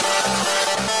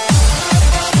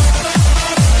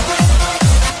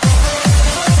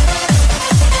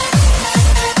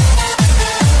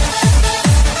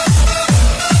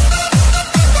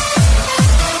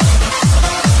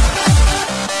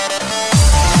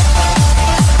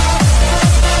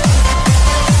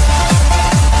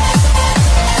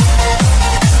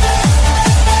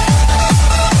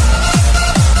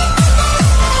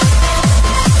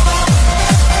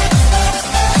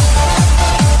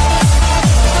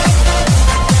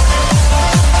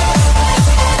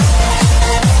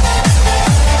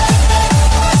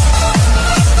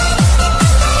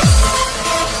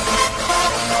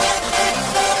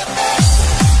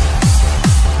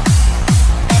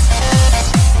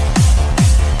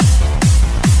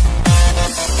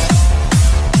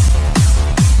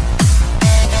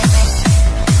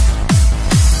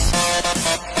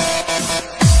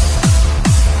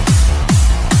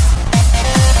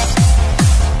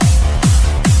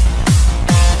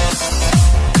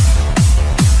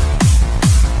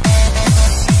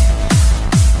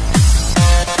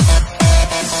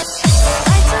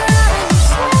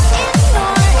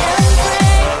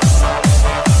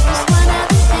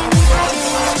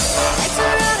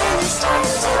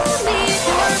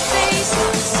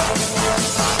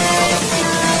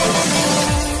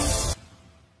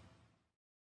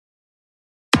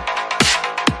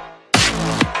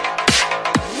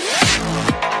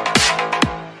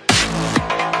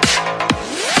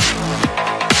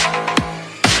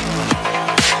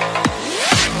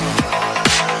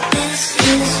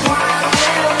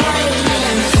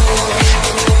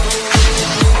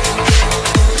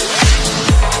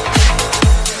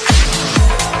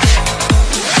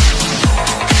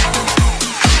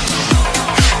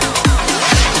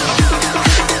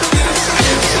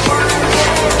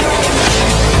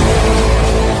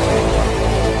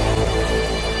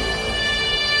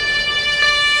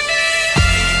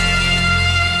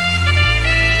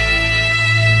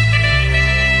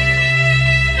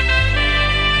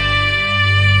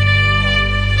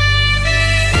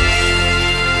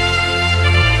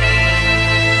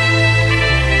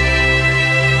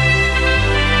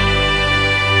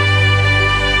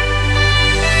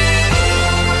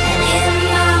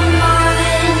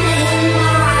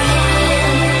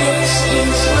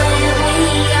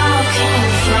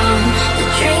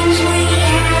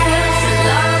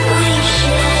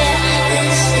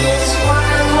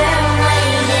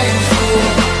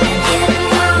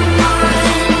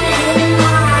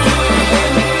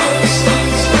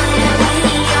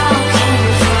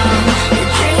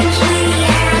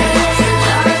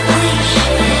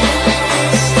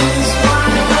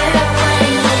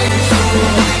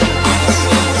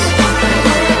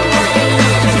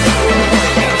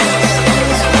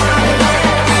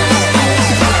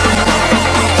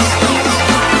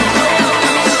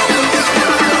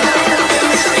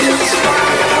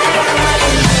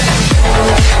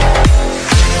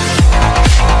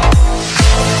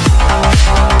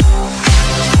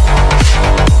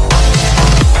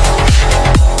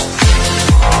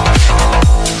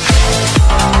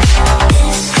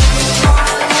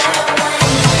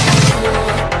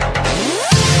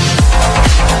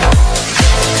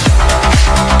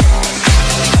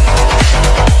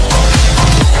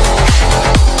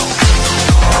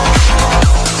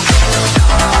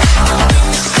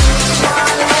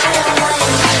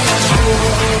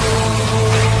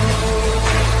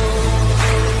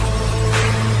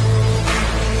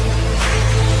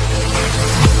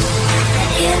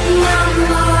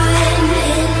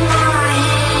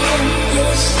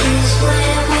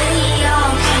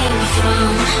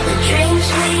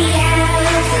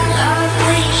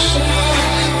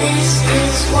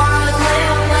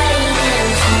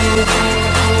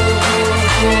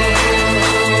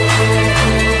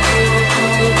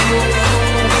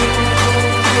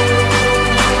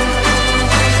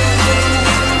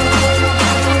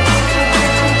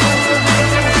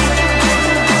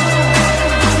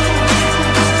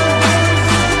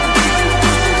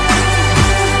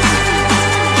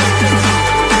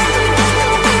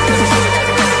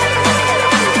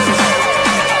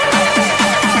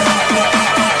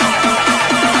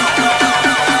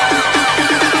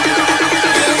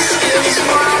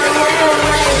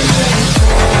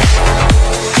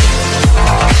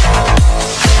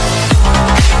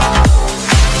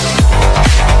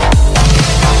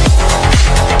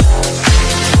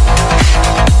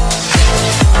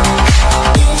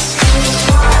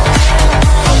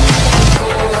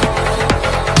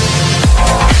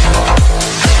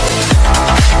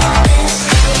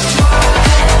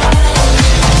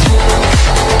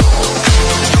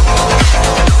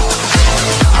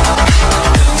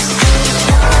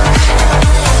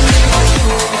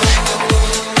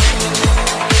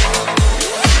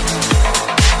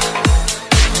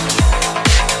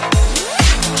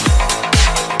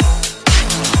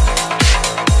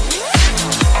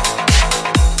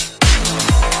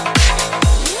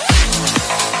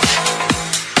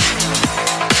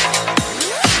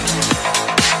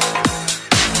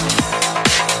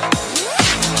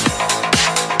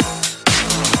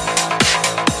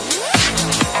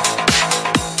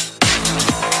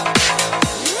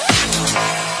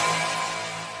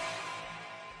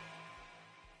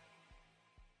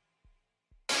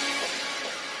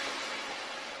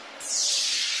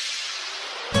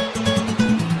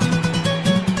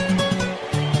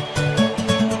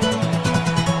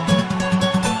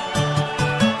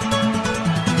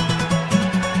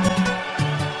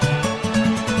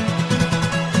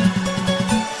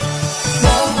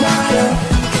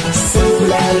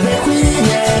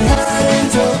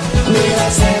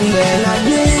 Medan händerna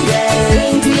glider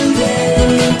in till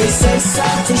dig, inte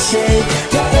stressat till tjej.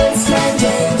 Jag älskar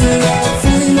dig, du är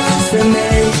finast för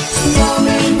mig. Ta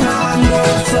min hand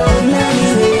och följ mig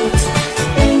ut.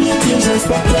 Ingenting känns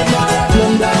bättre, bara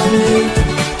blunda nu.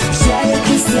 Kärlek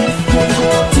i sträcker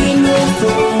går till och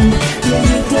från. Men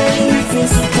du dig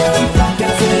finns i kompakta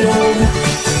förråd.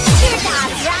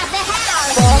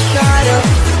 Vaknar upp,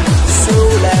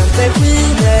 solen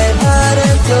beskiner, hör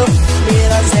en tupp.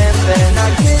 Medan händerna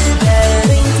glider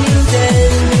in till dig,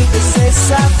 inte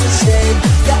stressat för tjej.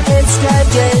 Jag älskar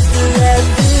dig, du är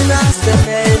finast för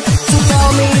mig. Så ta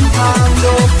min hand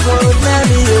och följ med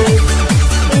mig ut.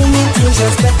 Ingenting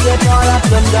känns bättre, bara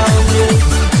blunda nu.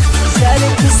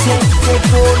 Kärlek i sträcker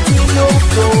går till och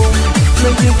från.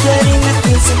 Men gubbar inget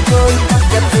finns i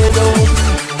fullpackat förråd.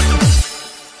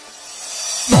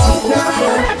 Vaknar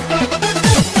upp,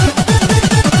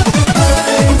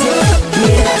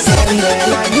 medan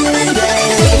händerna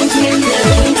glider in till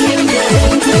dig, in till dig, in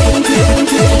till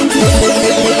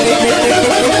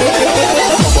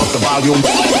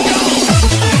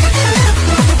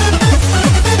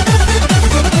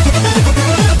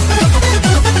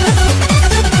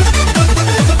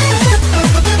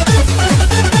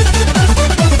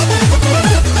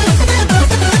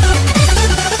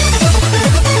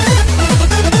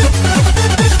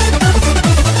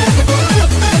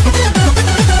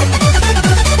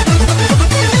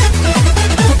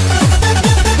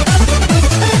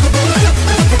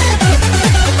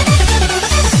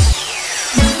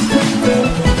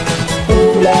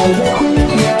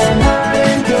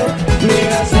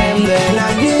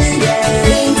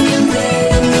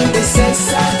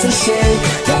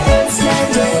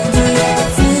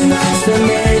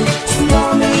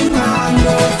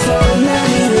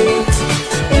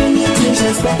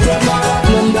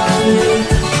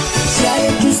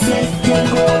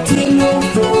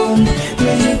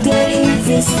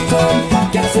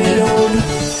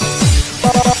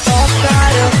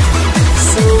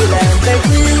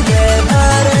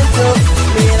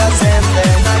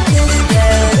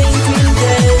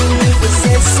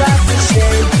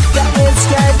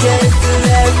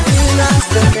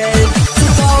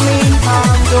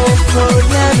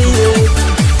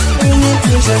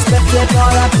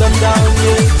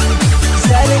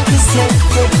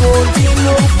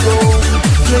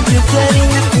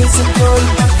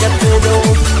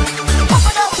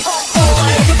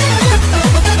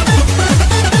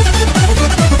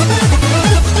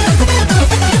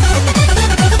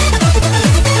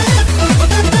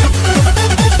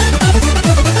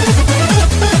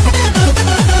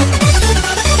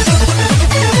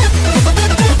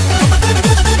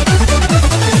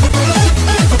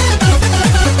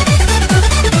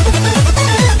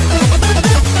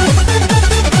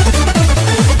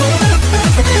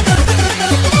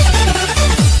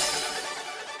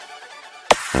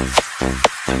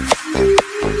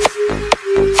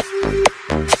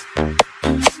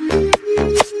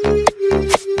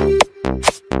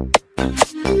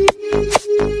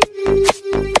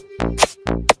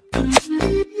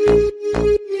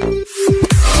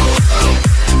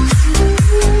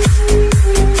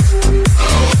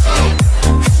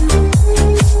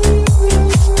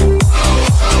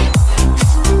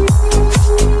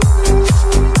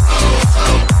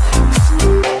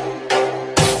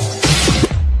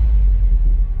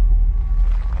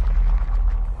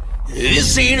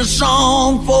This ain't a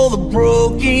song for the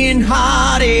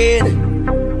broken-hearted,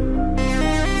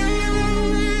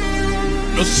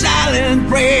 no silent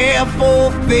prayer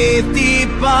for faith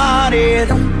departed.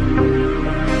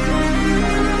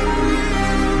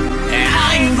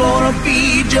 I ain't gonna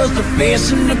be just a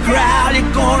face in the crowd.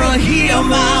 You're gonna hear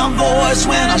my voice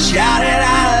when I shout it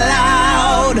out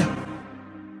loud.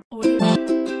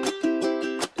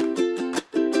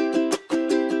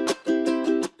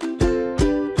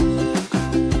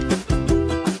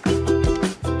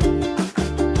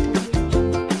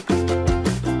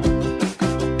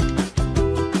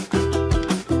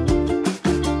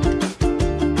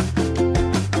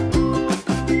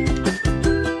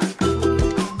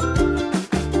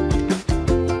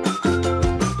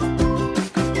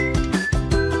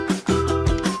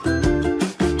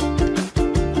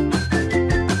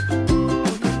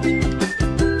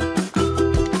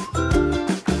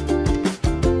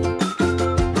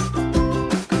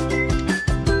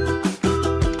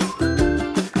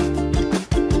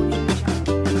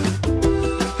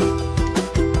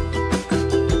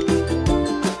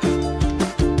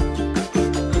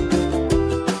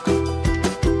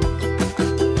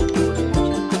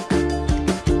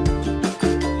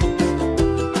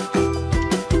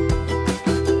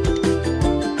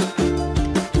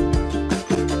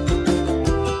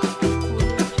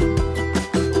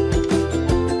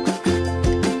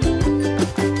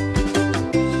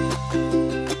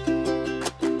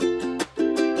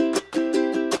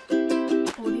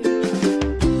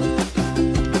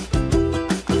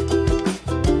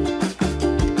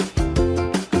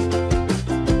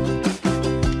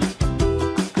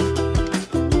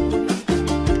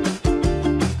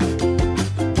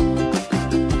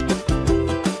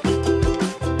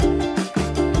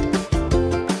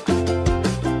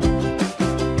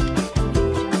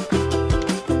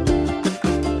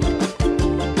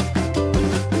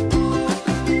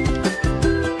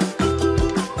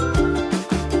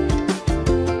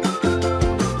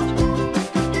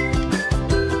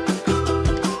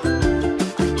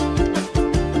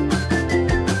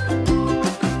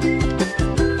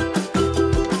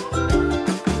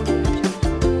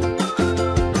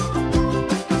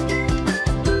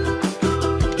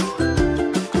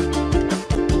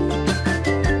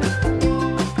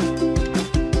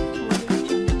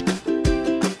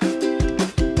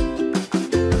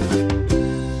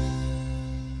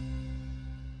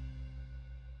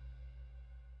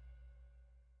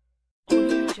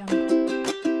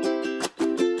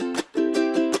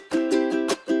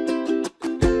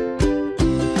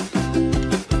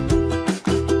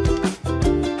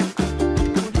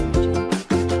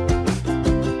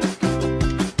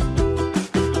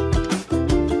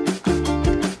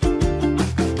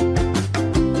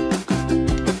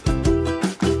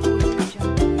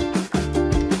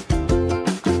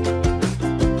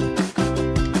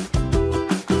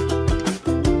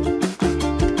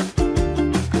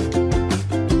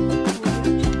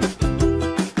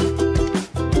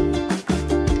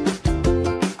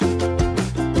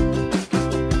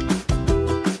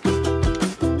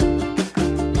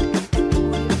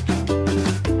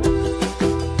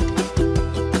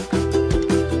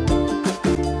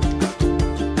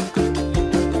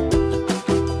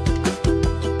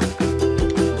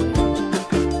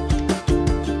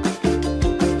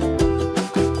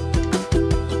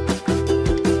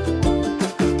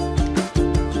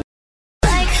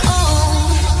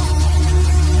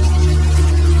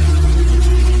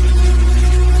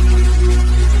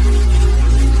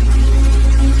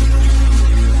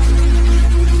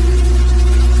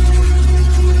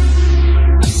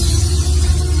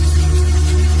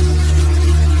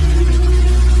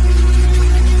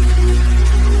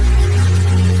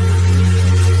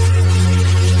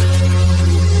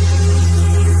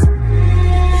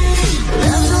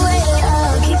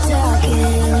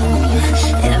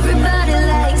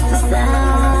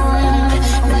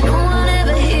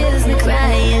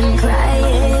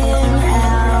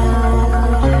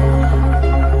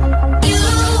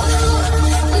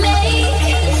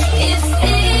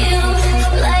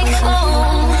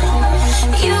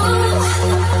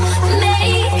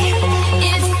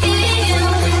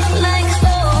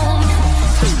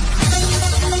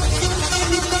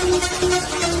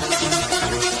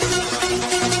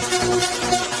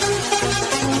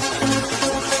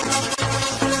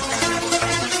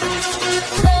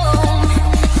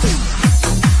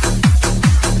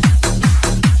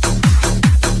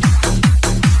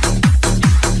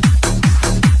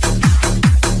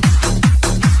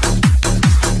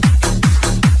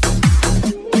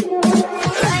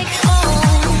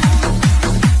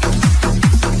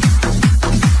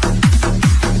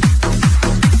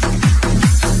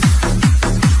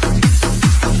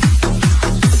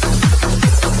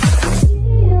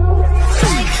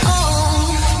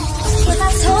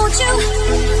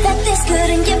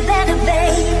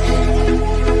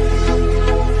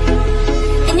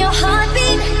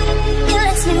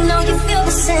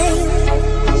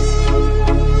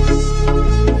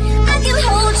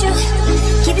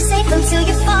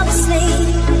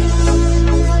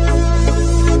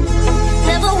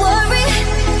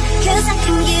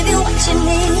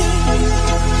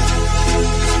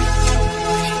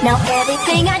 Now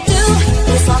everything I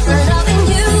do is all for